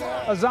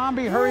 A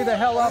zombie, hurry the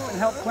hell up and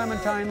help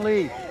Clementine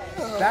leave.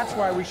 That's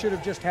why we should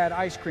have just had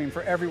ice cream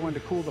for everyone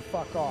to cool the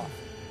fuck off.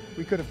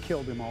 We could have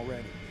killed him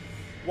already.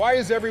 Why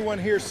is everyone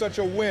here such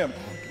a wimp?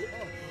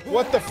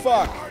 What the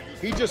fuck?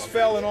 He just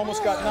fell and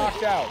almost got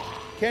knocked out.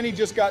 Kenny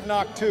just got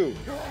knocked too.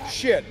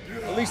 Shit,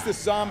 at least this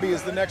zombie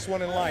is the next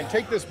one in line.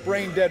 Take this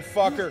brain-dead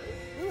fucker.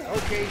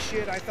 Okay,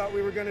 shit, I thought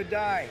we were gonna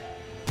die.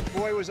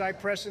 Boy, was I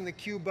pressing the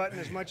Q button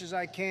as much as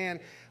I can.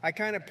 I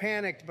kind of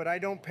panicked, but I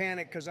don't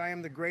panic because I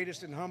am the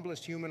greatest and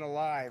humblest human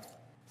alive.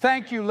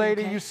 Thank you,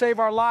 lady. You save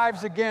our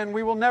lives again.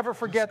 We will never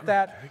forget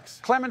that.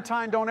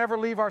 Clementine, don't ever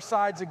leave our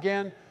sides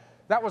again.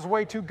 That was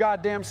way too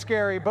goddamn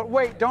scary. But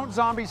wait, don't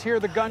zombies hear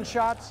the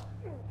gunshots?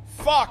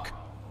 Fuck!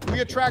 We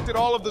attracted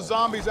all of the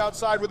zombies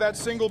outside with that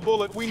single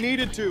bullet. We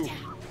needed to.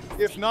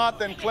 If not,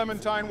 then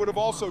Clementine would have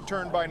also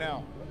turned by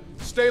now.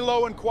 Stay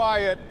low and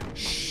quiet.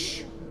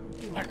 Shh.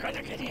 We're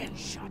gonna get in.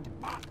 Shut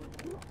up.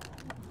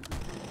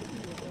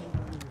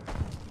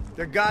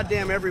 They're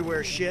goddamn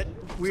everywhere, shit.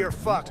 We are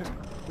fucked.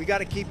 We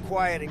gotta keep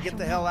quiet and get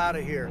the hell out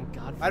of here.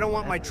 I don't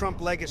want my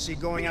Trump legacy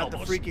going out the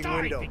freaking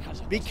window.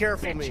 Be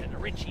careful, me.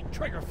 Richie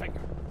trigger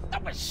finger.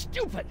 That was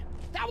stupid.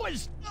 That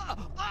was... Dad!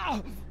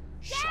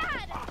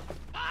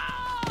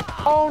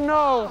 Oh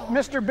no,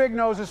 Mr. Big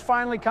Nose is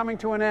finally coming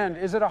to an end.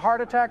 Is it a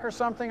heart attack or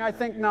something? I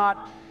think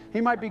not.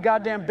 He might be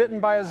goddamn bitten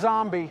by a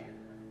zombie.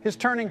 His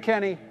turning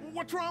Kenny.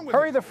 What's wrong with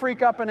Hurry the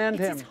freak up and end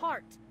him. It's his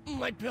heart.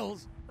 My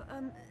pills.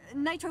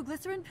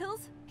 Nitroglycerin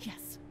pills?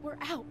 Yes, we're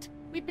out.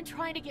 We've been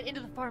trying to get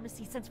into the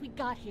pharmacy since we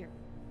got here.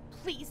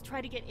 Please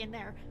try to get in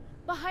there.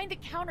 Behind the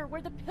counter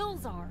where the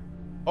pills are.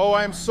 Oh,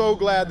 I am so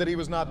glad that he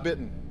was not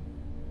bitten.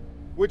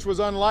 Which was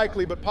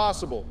unlikely, but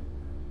possible.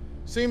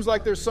 Seems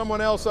like there's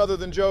someone else other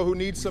than Joe who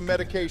needs some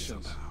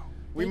medications.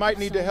 We might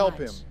need to help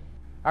him.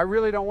 I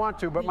really don't want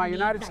to, but my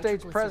United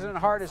States President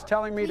Hart is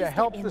telling me to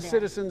help the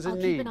citizens in I'll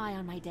need. keep an eye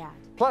on my dad.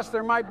 Plus,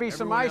 there might be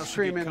some ice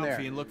cream in there.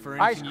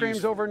 Ice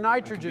cream's over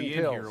nitrogen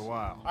pills.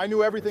 I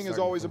knew everything is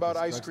always about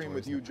ice cream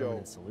with you,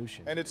 Joe.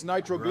 And it's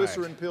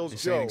nitroglycerin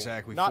pills, Joe,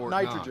 not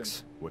nitrogen.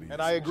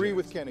 And I agree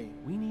with Kenny.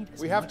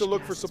 We have to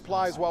look for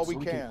supplies while we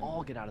can.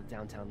 All get out of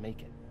downtown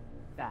Macon.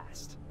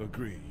 Fast.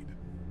 Agreed.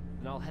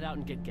 And I'll head out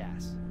and get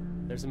gas.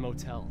 There's a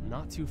motel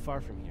not too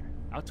far from here,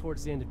 out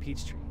towards the end of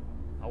Peachtree.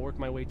 I'll work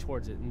my way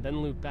towards it and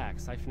then loop back,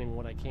 siphoning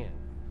what I can.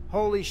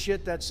 Holy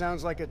shit, that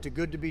sounds like a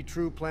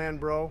too-good-to-be-true plan,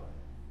 bro.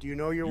 Do you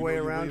know your way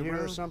around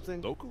here or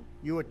something? Local?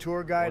 You a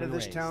tour guide of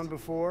this town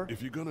before?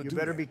 If you're gonna you do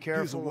better that, be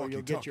careful or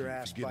you'll get your if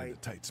ass you get in bite. a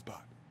tight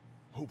spot.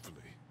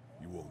 Hopefully,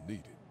 you won't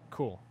need it.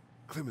 Cool.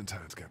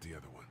 Clementine's got the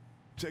other one.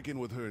 Check in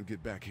with her and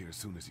get back here as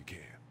soon as you can.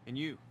 And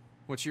you,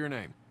 what's your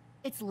name?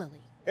 It's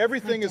Lily.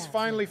 Everything is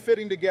finally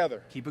fitting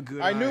together. Keep a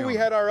good I eye knew on we her.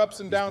 had our ups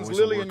and These downs, boys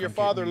will Lily work and your on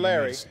father, getting you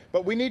Larry, medicine.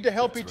 but we need to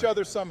help each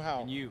other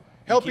somehow. And you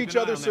help keep each an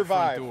eye other on that front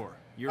survive. door.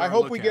 You're I our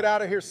hope we get lookout.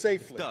 out of here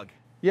safely. Doug.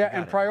 Yeah,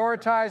 and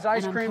prioritize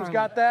ice I'm cream's Carly.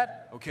 got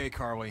that? Okay,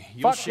 Carly.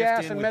 You'll Fuck shift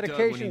gas in and with Doug when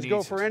he medications go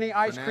needs for it. any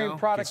ice For cream now,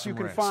 products get you some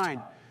can rest. find.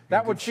 You're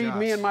That good would feed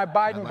me shots. and my I'd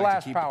Biden like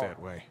blast to keep it power.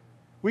 that way.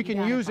 We can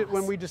got it, use it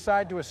when boss. we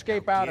decide to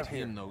escape out of Get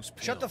here. him those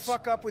pills. Shut the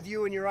fuck up with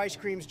you and your ice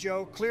creams,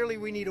 Joe. Clearly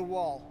we need a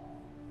wall.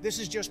 This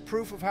is just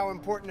proof of how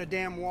important a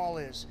damn wall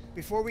is.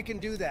 Before we can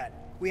do that,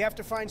 we have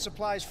to find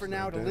supplies for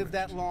now to live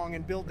that long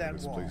and build that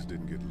wall.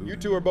 You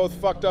two are both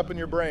fucked up in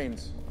your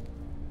brains.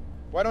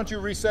 Why don't you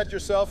reset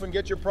yourself and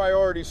get your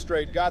priorities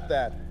straight? Got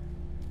that.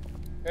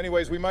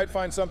 Anyways, we might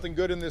find something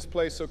good in this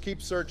place, so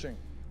keep searching.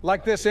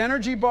 Like this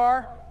energy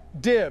bar?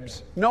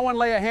 Dibs. No one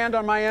lay a hand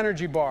on my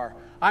energy bar.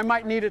 I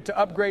might need it to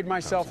upgrade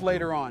myself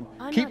later on.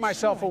 I'm Keep not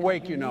myself sure I got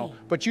awake, your you know. name.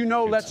 But you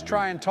know, let's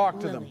try and talk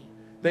to them. Lily.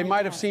 They My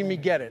might have dad's seen me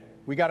name. get it.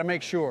 We got to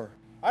make sure.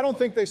 I don't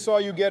think they saw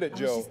you get it, I was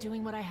Joe. just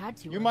doing what I had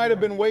to. You might have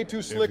been way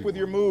too slick with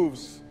your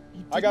moves.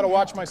 I gotta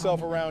watch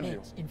myself around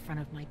you. In front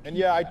of my And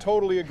yeah, I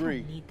totally I don't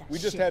agree. need that We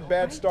just shit, had bad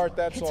alright? start,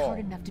 that's It's all. hard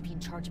enough to be in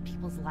charge of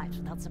people's lives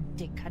without some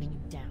dick cutting you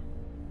down.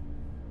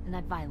 And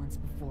that violence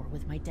before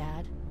with my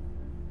dad,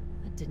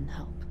 that didn't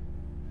help.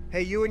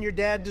 Hey, you and your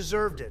dad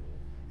deserved it.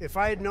 If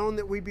I had known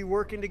that we'd be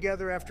working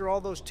together after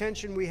all those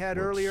tension we had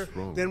earlier,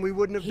 then we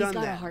wouldn't have He's done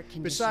got a that. heart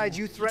condition. Besides,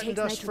 you He threatened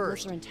takes us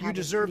first. nitroglycerin You tablets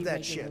deserve pretty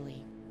that shit.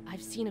 regularly.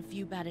 I've seen a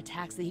few bad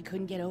attacks that he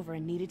couldn't get over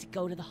and needed to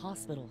go to the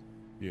hospital.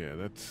 Yeah,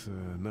 that's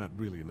not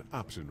really an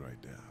option right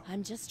now.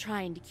 I'm just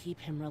trying to keep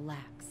him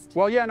relaxed.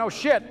 Well, yeah, no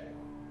shit.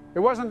 It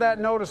wasn't that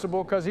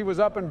noticeable because he was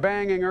up and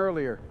banging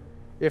earlier.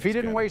 If he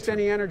didn't waste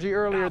any energy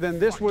earlier, then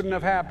this wouldn't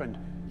have happened.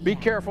 Be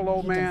careful,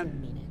 old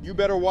man. You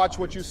better watch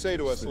what you say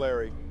to us,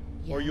 Larry,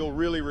 or you'll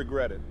really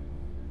regret it.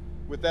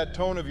 With that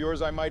tone of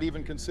yours, I might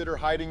even consider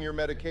hiding your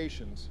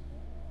medications.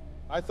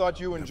 I thought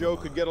you and Joe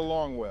could get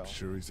along well.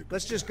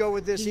 Let's just go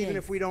with this He even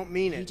is. if we don't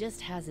mean it. He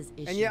just has his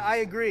issues. And yeah, I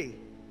agree.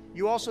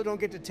 You also don't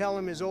get to tell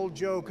him his old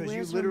Joe because you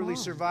Where's her literally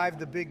mom? survived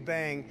the Big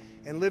Bang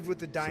and lived with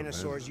the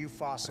dinosaurs, you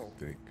fossil.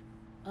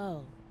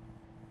 Oh,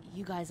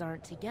 you guys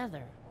aren't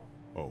together.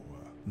 Oh,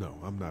 no,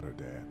 I'm not her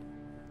dad.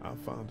 I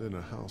found her in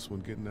a house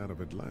when getting out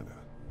of Atlanta.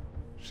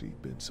 She'd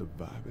been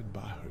surviving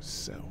by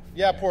herself.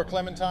 Yeah, poor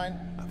Clementine.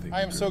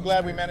 I am so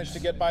glad we managed to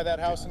get by that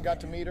house and got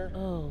to meet her.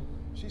 Oh.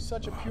 She's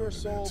such a pure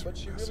soul, but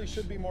she really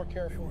should be more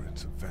careful. In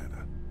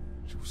Savannah.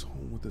 She was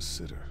home with a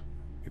sitter.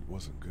 It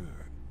wasn't good.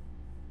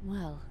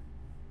 Well,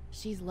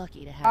 she's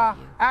lucky to have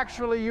you.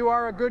 Actually, you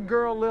are a good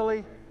girl,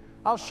 Lily.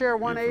 I'll share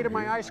 1/8 of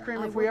my ice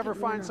cream I if we work ever at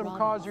find Warner some Robins,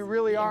 cause you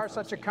really the Air are Force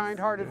such a Base.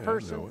 kind-hearted Yeah, I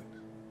person. know it.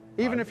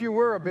 Even if you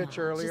were a bitch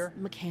earlier.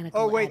 Mechanical.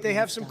 Oh, wait, they admin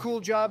have some stuff. cool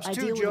jobs I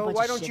too, deal with a Joe. bunch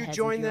Why of don't you shitheads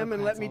join them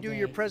and let bureaucrats me all do day.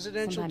 your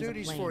presidential Sometimes I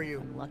duties blame for if you?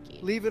 I'm lucky.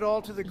 Leave it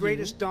all to the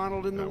greatest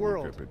Donald in the I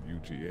world. work up at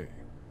UGA.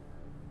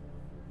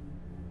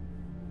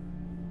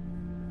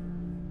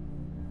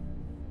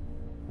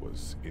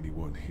 Was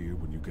anyone here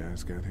when you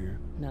guys got here?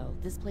 No,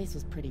 this place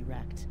was pretty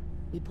wrecked.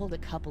 We pulled a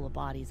couple of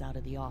bodies out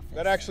of the office.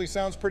 That actually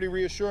sounds pretty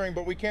reassuring,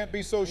 but we can't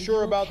be so Are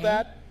sure you about okay?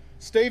 that.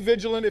 Stay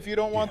vigilant if you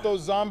don't want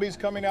those zombies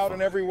coming out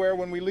and everywhere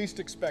when we least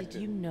expect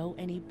Did you know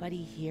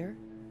anybody here?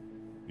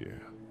 Yeah.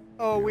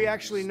 Oh, we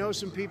actually know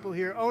some people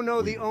here. Oh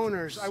no, the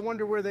owners. I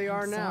wonder where they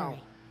are now.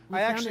 sorry. We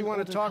I found actually an want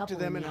to older talk to couple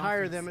them in and the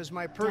hire office. them as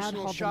my Dad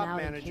personal hauled them shop out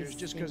in managers case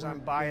just they because I'm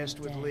weren't biased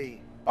really with dead.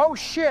 Lee. Oh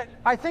shit,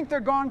 I think they're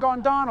gone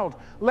Donald.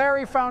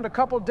 Larry found a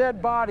couple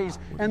dead bodies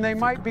and they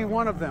might be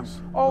one of them.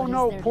 Oh What is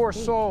no, there to poor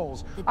think?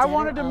 souls. The I dead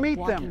wanted are to up, meet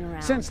walking them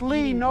around, since Lee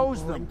eating knows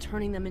people them. and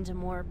turning them into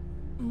more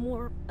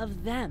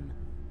of them.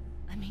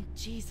 I mean,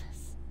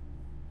 Jesus.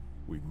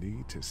 We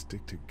need to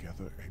stick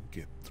together and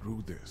get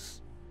through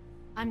this.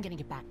 I'm gonna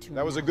get back to him.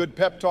 That was a now. good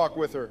pep talk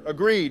with her.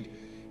 Agreed.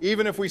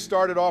 Even if we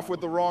started off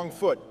with the wrong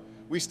foot,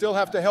 we still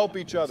have to help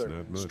each other.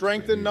 not much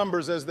Strength to in hear.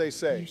 numbers, as they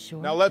say. You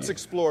sure? Now let's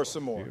explore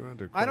some more. You're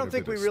under I quite don't a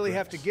think bit we of really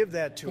have to stress. give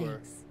that to her,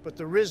 Thanks. but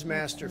the Riz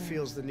Master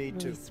feels the need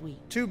really to.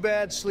 sweet. Too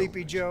bad,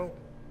 Sleepy Joe.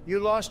 You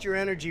lost your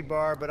energy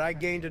bar, but I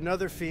gained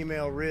another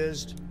female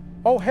Rizzed.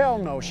 Oh hell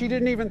no, she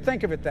didn't even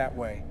think of it that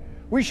way.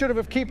 We should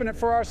have keeping it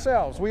for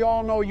ourselves. We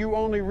all know you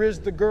only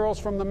rizzed the girls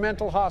from the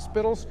mental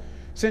hospitals.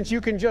 Since you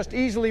can just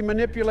easily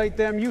manipulate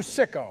them, you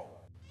sicko.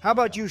 How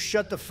about you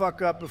shut the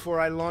fuck up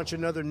before I launch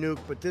another nuke,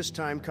 but this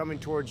time coming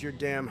towards your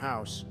damn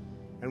house?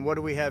 And what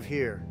do we have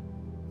here?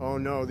 Oh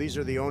no, these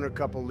are the owner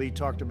couple Lee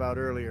talked about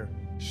earlier.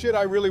 Shit,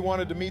 I really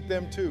wanted to meet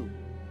them too.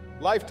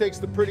 Life takes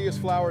the prettiest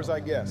flowers,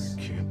 I guess.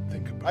 Can't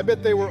think about I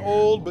bet they were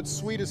old but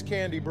sweet as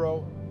candy,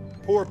 bro.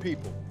 Poor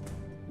people.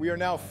 We are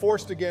now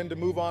forced again to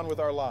move on with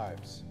our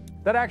lives.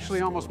 That actually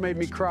almost made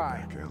me cry.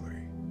 back alley.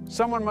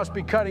 Someone must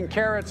be cutting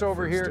carrots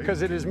over here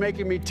because it is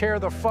making me tear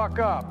the fuck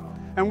up.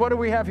 And what do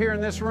we have here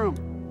in this room?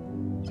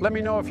 Let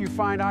me know if you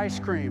find ice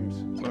creams.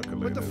 Luckily,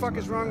 What the there's fuck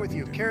is nothing wrong I with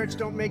you? need Carrots here.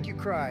 don't make you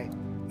cry.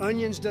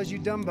 Onions does you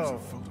Dumbo.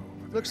 Photo over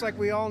Looks like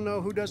we all know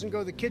who doesn't go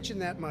to the kitchen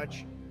that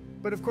much.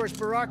 But of course,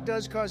 Barack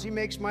does cause he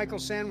makes Michael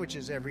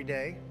sandwiches every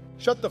day.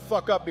 Shut the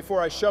fuck up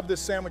before I shove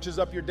this sandwiches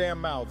up your damn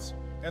mouths.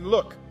 And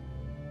look,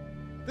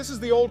 this is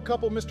the old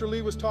couple Mr.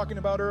 Lee was talking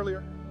about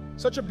earlier.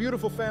 Such a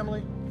beautiful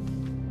family.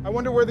 I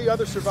wonder where the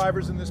other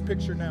survivors in this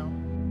picture now.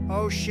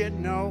 Oh shit,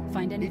 no.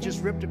 Find He anything?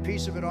 just ripped a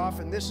piece of it off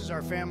and this is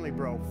our family,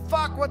 bro.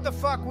 Fuck, what the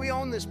fuck? We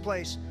own this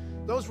place.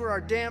 Those were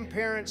our damn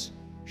parents.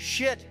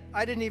 Shit,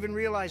 I didn't even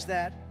realize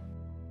that.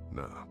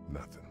 Nah,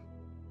 nothing.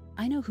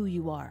 I know who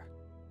you are.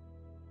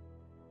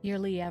 You're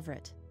Lee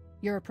Everett.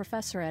 You're a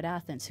professor at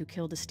Athens who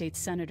killed a state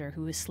senator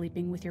who was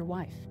sleeping with your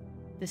wife.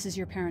 This is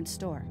your parents'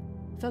 store.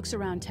 Folks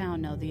around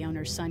town know the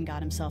owner's son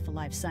got himself a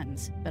life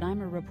sentence, but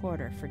I'm a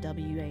reporter for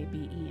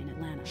WABE in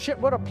Atlanta. Shit,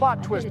 what a plot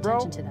I twist, paid bro.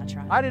 attention to that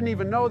trial. I didn't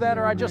even know that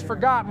or I just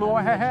forgot, Moa.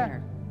 I don't really Heh.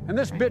 care. And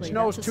this Frankly, bitch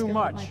knows that's a too skill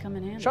that much. might come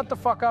in handy. Shut the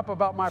fuck up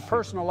about my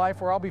personal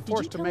life or I'll be Did you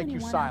forced to tell make you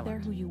anyone out there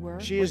silent. who you were?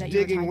 She or is that you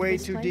were digging tied to way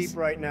this too place? deep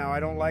right now. I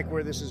don't like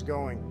where this is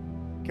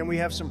going. Can we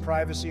have some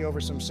privacy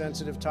over some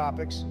sensitive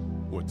topics?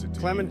 What's it to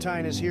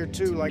Clementine is here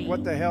too. Like,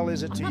 what the hell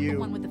is it I'm to not you? the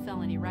one with the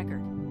felony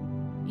record.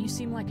 You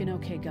seem like an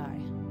okay guy,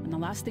 and the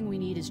last thing we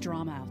need is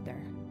drama out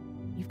there.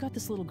 You've got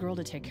this little girl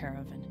to take care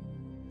of, and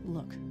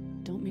look,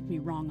 don't make me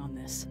wrong on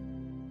this.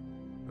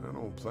 you? I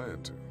don't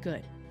plan to.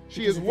 Good.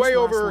 She Because is if way this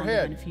over lasts her longer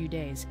head. than a few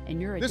days, and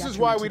you're a This is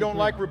detriment why to we the don't group,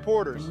 like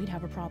reporters. then we'd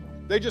have a problem.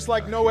 They just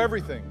like know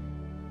everything.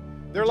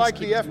 They're Just like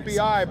keep the it to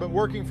FBI, but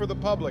working for the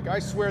public. I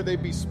swear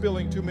they'd be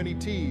spilling too many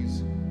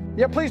teas.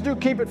 Yeah, please do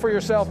keep it for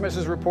yourself,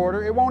 Mrs.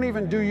 Reporter. It won't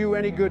even do you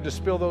any good to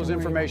spill those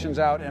informations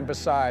out, and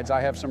besides,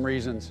 I have some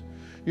reasons.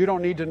 You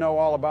don't need to know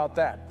all about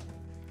that.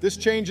 This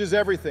changes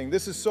everything.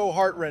 This is so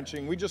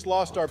heart-wrenching. We just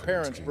lost our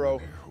parents, bro.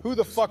 Who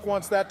the fuck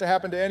wants that to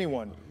happen to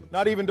anyone?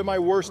 Not even to my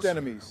worst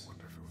enemies.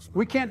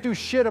 We can't do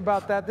shit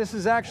about that. This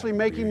is actually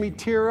making me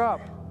tear up.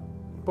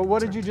 But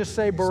what did you just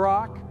say,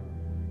 Barack?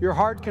 Your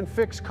heart can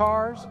fix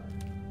cars?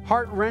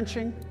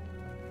 Heart-wrenching?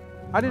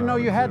 I didn't know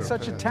you had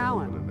such a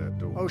talent.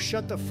 Oh,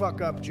 shut the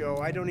fuck up, Joe.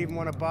 I don't even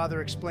want to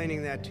bother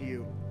explaining that to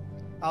you.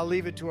 I'll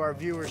leave it to our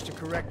viewers to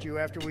correct you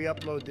after we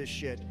upload this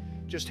shit.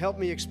 Just help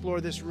me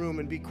explore this room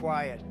and be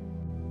quiet.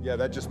 Yeah,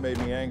 that just made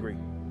me angry.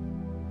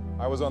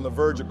 I was on the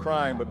verge of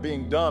crying, but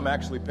being dumb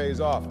actually pays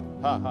off.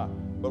 Ha ha.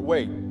 But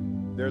wait,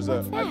 there's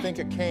I think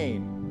a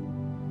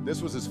cane.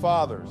 This was his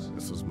father's.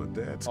 This was my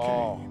dad's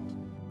Oh.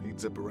 cane. He'd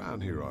zip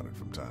around here on it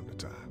from time to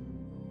time.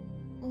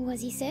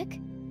 Was he sick?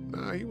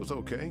 Nah, he was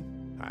okay.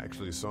 I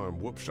actually saw him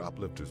whoop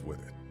shoplifters with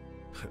it.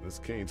 This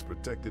cane's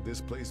protected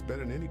this place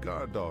better than any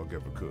guard dog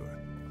ever could.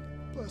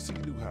 Plus, he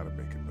knew how to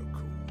make it look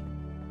cool.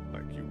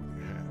 Like you with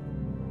your hat.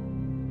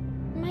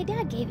 My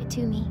dad gave it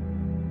to me.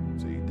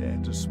 See,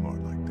 dads are smart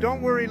like that.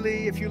 Don't worry,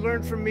 Lee. If you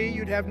learned from me,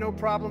 you'd have no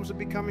problems of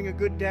becoming a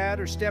good dad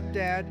or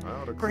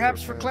stepdad.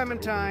 Perhaps for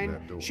Clementine.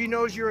 She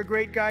knows you're a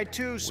great guy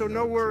too, so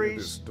no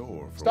worries.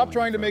 Stop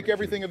trying to make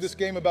everything of this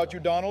game about you,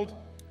 Donald.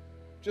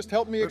 Just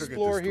help me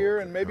explore here,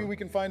 and maybe we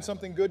can find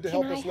something good to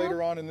help us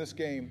later on in this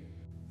game.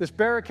 This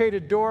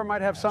barricaded door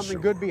might have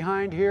something good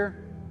behind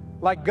here,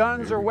 like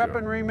guns or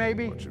weaponry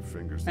maybe.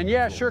 And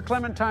yeah, sure,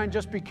 Clementine,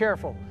 just be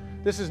careful.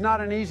 This is not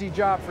an easy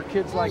job for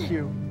kids like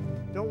you.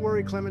 Don't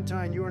worry,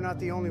 Clementine, you are not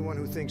the only one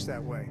who thinks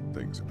that way.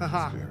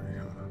 Haha.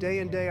 Day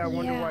and day I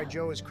wonder why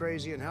Joe is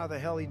crazy and how the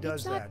hell he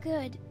does that. It's not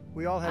good.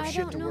 We all have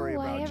shit to worry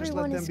about. Just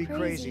let them be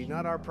crazy,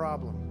 not our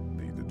problem.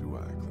 Neither do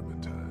I,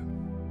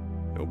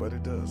 Clementine. Nobody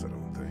does, I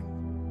don't think.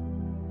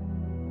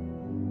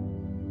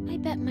 I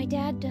bet my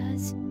dad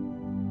does.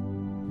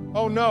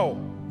 Oh no,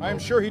 I am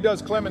sure he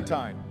does,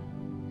 Clementine.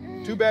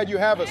 Too bad you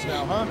have us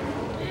now, huh?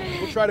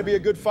 We'll try to be a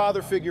good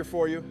father figure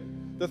for you.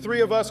 The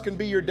three of us can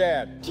be your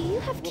dad. Do you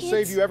have kids? kids? We'll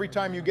save you every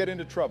time you get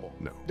into trouble.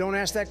 No. Don't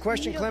ask that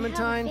question, You don't have a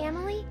Clementine.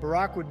 family?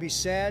 Barack would be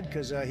sad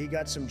because he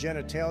got some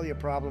genitalia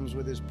problems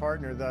with his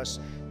partner, thus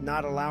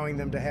not allowing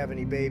them to have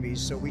any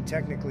babies, so we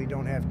technically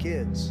don't have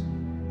kids.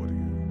 What do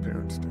your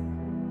parents do?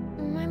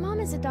 My mom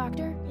is a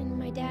doctor, and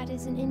my dad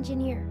is an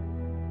engineer.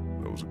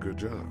 Those are good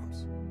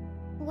jobs.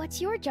 What's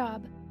your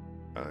job?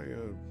 I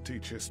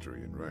teach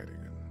history and writing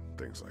and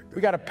things like that.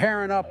 We got to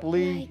parent up,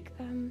 Lee.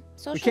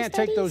 Social We can't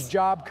take those studies?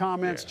 job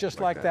comments just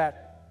like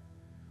that.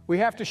 We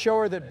have to show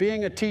her that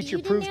being a teacher You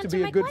didn't proves to answer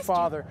be a my good question.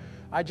 father.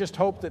 I just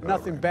hope that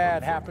nothing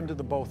bad happened to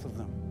the both of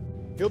them.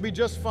 He'll be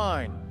just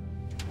fine.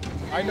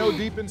 I know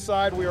deep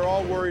inside we are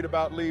all worried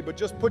about Lee, but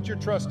just put your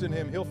trust in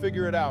him. He'll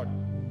figure it out.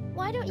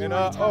 Why don't you And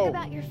want to talk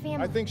about your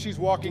family? I think she's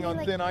walking Do they, on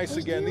like, thin ice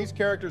hate again. you? These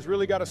characters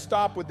really got to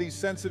stop with these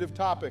sensitive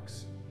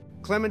topics.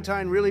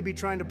 Clementine really be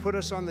trying to put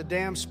us on the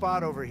damn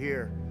spot over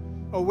here.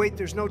 Oh wait,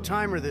 there's no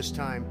timer this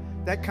time.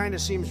 That kind of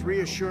seems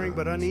reassuring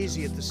but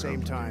uneasy at the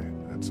same time.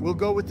 We'll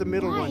go with the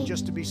middle Why? one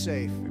just to be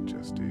safe. It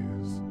just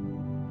is.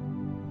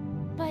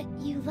 But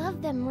you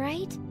love them,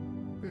 right?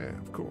 Yeah,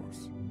 of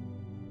course.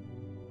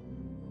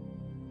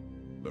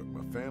 Look,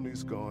 my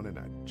family's gone and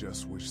I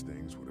just wish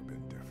things would have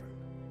been different.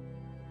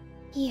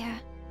 Yeah.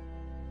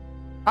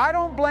 I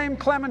don't blame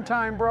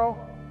Clementine, bro.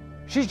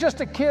 She's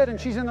just a kid and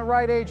she's in the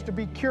right age to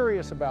be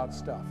curious about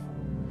stuff.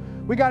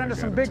 We got into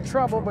some big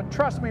trouble, but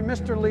trust me,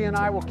 Mr. Lee and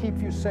I will keep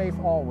you safe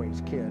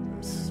always, kid.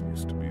 This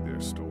used to be their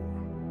store.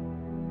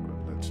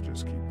 But let's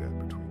just keep that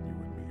between you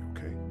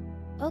and me,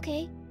 okay?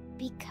 Okay.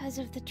 Because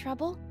of the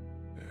trouble?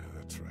 Yeah,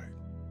 that's right.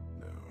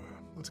 Now,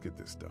 let's get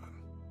this done.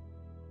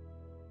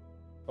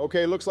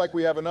 Okay, looks like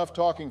we have enough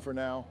talking for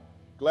now.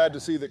 Glad to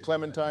see that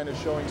Clementine is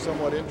showing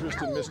somewhat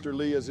interest in Mr.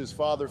 Lee as his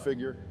father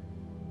figure.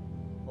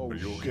 Oh, Are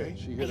you okay? shit,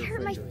 she hit I her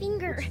hurt my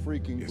finger. It's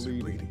freaking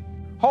bleeding.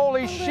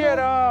 Holy shit,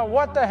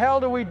 what the hell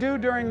do we do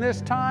during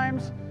this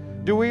times?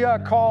 Do we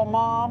call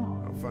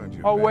mom? I'll find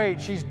you. Oh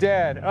wait, she's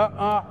dead.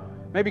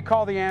 Maybe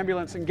call the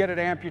ambulance and get it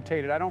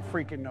amputated. I don't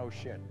freaking know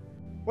shit.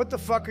 What the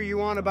fuck are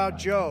you on about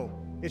Joe?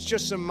 It's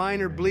just some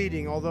minor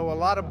bleeding, although a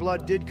lot of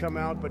blood did come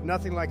out, but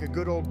nothing like a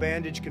good old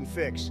bandage can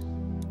fix.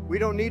 We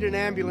don't need an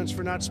ambulance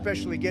for not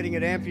specially getting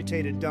it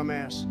amputated,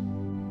 dumbass.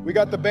 We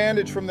got the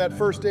bandage from that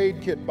first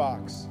aid kit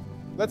box.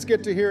 Let's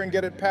get to here and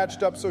get it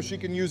patched up so she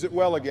can use it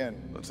well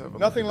again.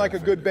 Nothing like a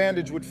good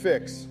bandage would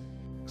fix.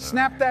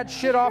 Snap that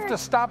shit off to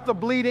stop the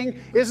bleeding.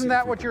 Isn't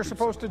that what you're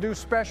supposed to do,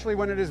 especially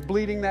when it is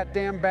bleeding that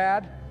damn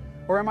bad?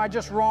 Or am I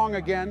just wrong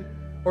again?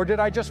 Or did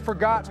I just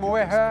forgot,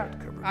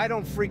 Moeha? I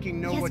don't freaking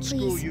know what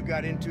school you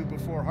got into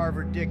before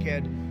Harvard,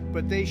 dickhead,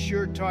 but they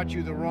sure taught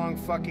you the wrong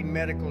fucking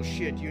medical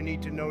shit you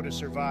need to know to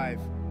survive.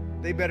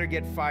 They better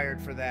get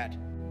fired for that.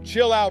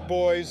 Chill out,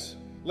 boys.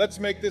 Let's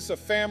make this a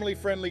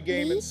family-friendly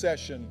game in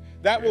session.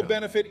 That will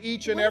benefit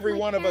each and every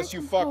one of us,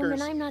 you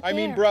fuckers. I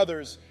mean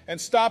brothers.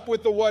 And stop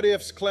with the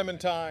what-ifs,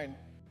 Clementine.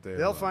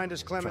 They'll find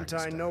us,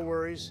 Clementine, no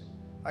worries.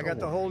 I got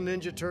the whole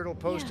Ninja Turtle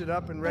posted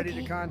up and ready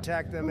to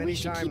contact them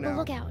anytime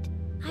now.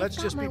 Let's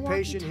just be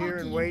patient here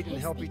and wait and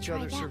help each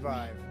other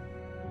survive.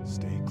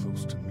 Stay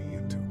close to me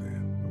until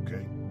then,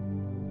 okay?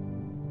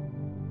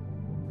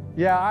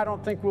 Yeah, I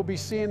don't think we'll be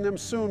seeing them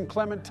soon,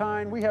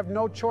 Clementine. We have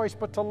no choice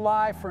but to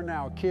lie for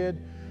now,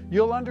 kid.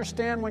 You'll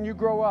understand when you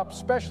grow up,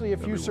 especially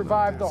if you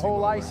survive the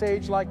whole ice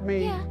age like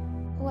me. Yeah.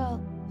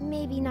 Well,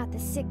 maybe not the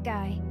sick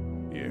guy.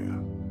 Yeah,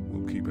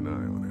 we'll keep an eye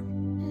on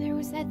him. There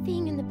was that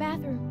thing in the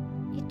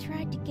bathroom. It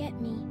tried to get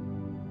me.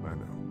 I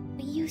know.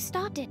 But you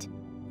stopped it.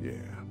 Yeah,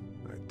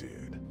 I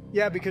did.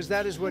 Yeah, because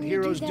that is what Can you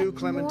do heroes that do,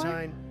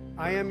 Clementine.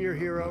 more? I am your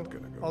hero,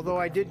 although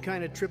I did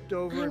kind of tripped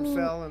over and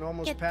fell and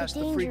almost passed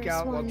the freak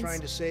out while trying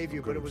to save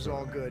you, but it was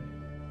all good.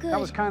 That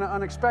was kind of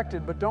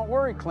unexpected, but don't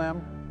worry,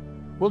 Clem.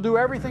 We'll do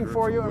everything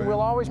for you, and we'll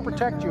always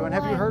protect you. And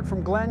have you heard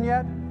from Glenn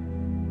yet?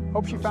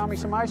 Hope she found me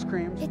some ice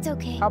creams. It's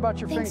okay. How about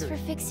your Thanks fingers?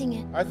 for fixing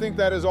it. I think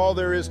that is all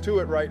there is to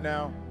it right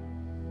now.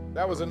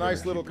 That was a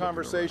nice little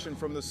conversation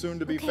from the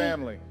soon-to-be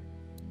family.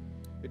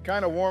 It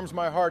kind of warms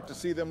my heart to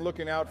see them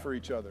looking out for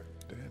each other.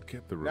 Dad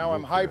kept the Now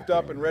I'm hyped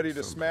up and ready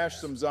to smash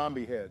some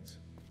zombie heads.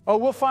 Oh,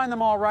 we'll find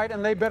them all right,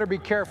 and they better be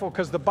careful,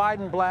 because the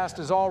Biden blast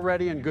is all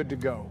ready and good to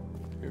go.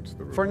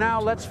 For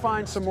now, let's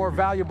find some more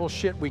valuable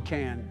shit we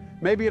can.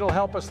 Maybe it'll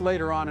help us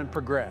later on and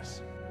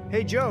progress.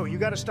 Hey, Joe, you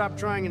gotta stop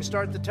trying and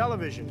start the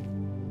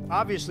television.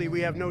 Obviously,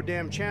 we have no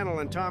damn channel,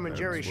 and Tom and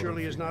Jerry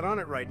surely is not on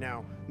it right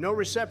now. No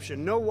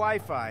reception, no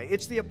Wi-Fi.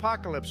 It's the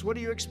apocalypse. What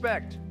do you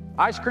expect?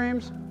 Ice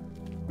creams?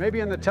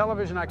 Maybe in the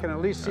television I can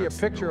at least see a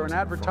picture or an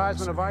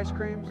advertisement of ice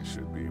creams.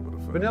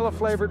 Vanilla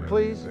flavored,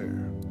 please.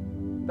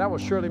 That will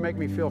surely make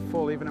me feel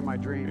full even in my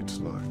dreams. It's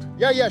locked.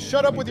 Yeah,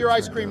 shut up with your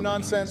ice cream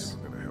nonsense.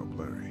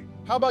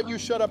 How about you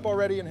shut up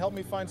already and help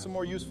me find some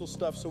more useful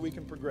stuff so we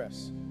can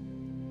progress?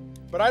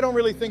 But I don't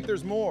really think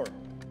there's more.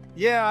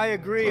 Yeah, I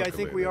agree. I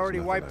think we already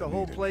wiped the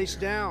whole place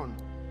down.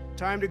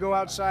 Time to go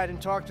outside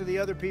and talk to the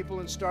other people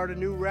and start a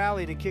new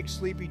rally to kick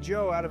Sleepy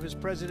Joe out of his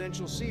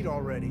presidential seat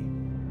already.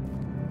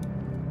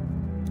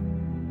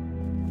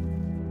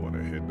 Want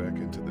to head back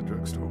into the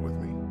drugstore with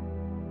me?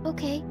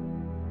 Okay.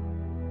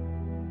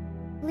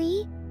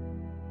 Lee?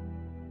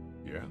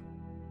 Yeah?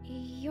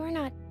 You're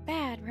not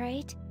bad,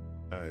 right?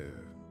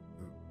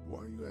 Why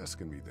are you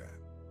asking me that?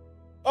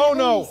 Oh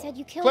no! Said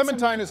you killed Clementine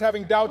someone. is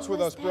having doubts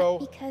with us,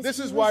 bro. This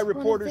is why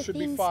reporters should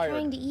be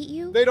fired.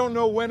 They don't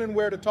know when and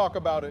where to talk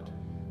about it.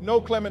 No,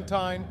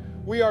 Clementine,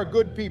 we are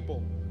good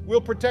people.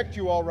 We'll protect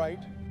you, all right.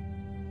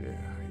 Yeah,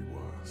 he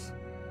was.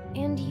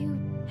 And you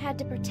had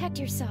to protect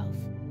yourself.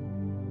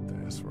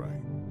 That's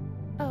right.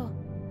 Oh,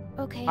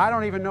 okay. I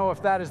don't even know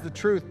if that is the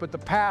truth, but the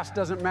past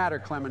doesn't matter,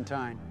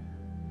 Clementine.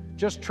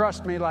 Just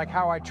trust me like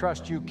how I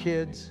trust you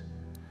kids.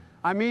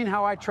 I mean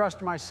how I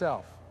trust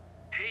myself.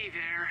 Hey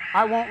there.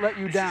 I won't let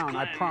you This down, is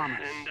I Glenn, promise.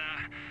 And,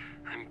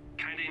 I'm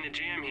kinda in a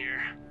jam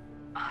here.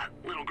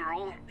 Little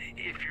girl,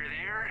 if you're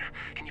there,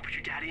 can you put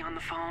your daddy on the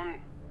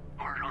phone?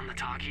 Or on the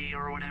talkie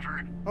or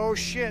whatever? Oh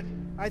shit,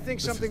 I think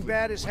something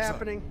bad is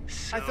happening.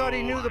 I thought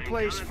he knew the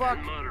place. Fuck.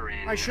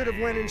 I should have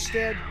went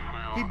instead.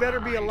 He better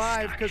be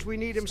alive, because we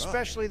need him,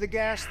 especially the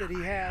gas that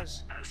he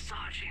has. I saw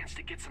a chance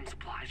to get some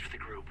supplies for the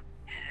group,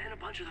 and a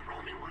bunch of the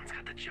Roman ones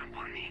got the jump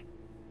on me.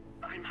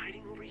 I'm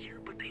hiding over here,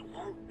 but they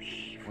won't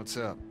leave. What's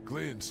up?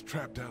 Glenn's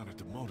trapped down at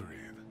the motor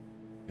inn.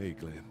 Hey,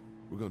 Glenn,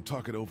 we're gonna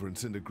talk it over and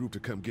send a group to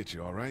come get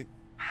you, all right?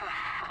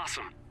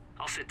 Awesome.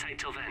 I'll sit tight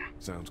till then.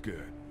 Sounds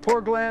good.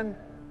 Poor Glenn.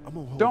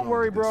 Don't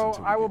worry, bro.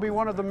 I will be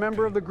one of the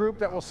member of the group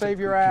that will save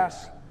your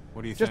ass.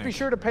 What do you Just think? be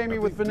sure to pay me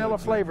with vanilla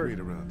flavored.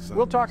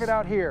 We'll talk it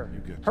out here.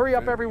 Hurry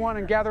up, everyone,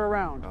 and gather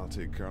around. I'll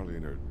take Carly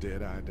and her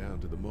dead eye down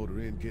to the motor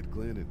inn, get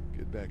Glenn, and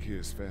get back here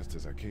as fast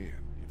as I can.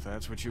 If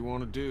that's what you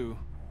want to do.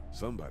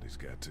 Somebody's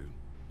got to.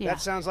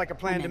 That sounds like a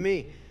plan to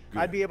me.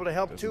 I'd be able to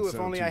help too if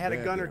only I had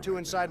a gun or two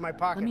inside my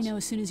pockets. Let me know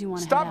as soon as you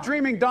want to Stop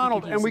dreaming,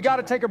 Donald, and we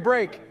gotta take a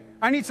break.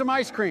 I need some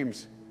ice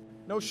creams.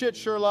 No shit,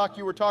 Sherlock.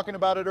 You were talking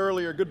about it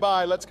earlier.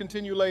 Goodbye. Let's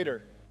continue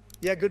later.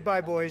 Yeah,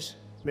 goodbye, boys.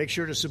 Make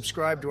sure to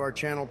subscribe to our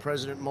channel,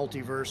 President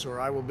Multiverse, or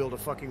I will build a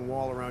fucking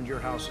wall around your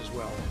house as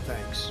well.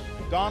 Thanks.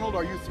 Donald,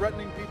 are you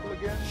threatening people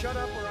again? Shut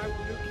up or I will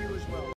nuke you as well.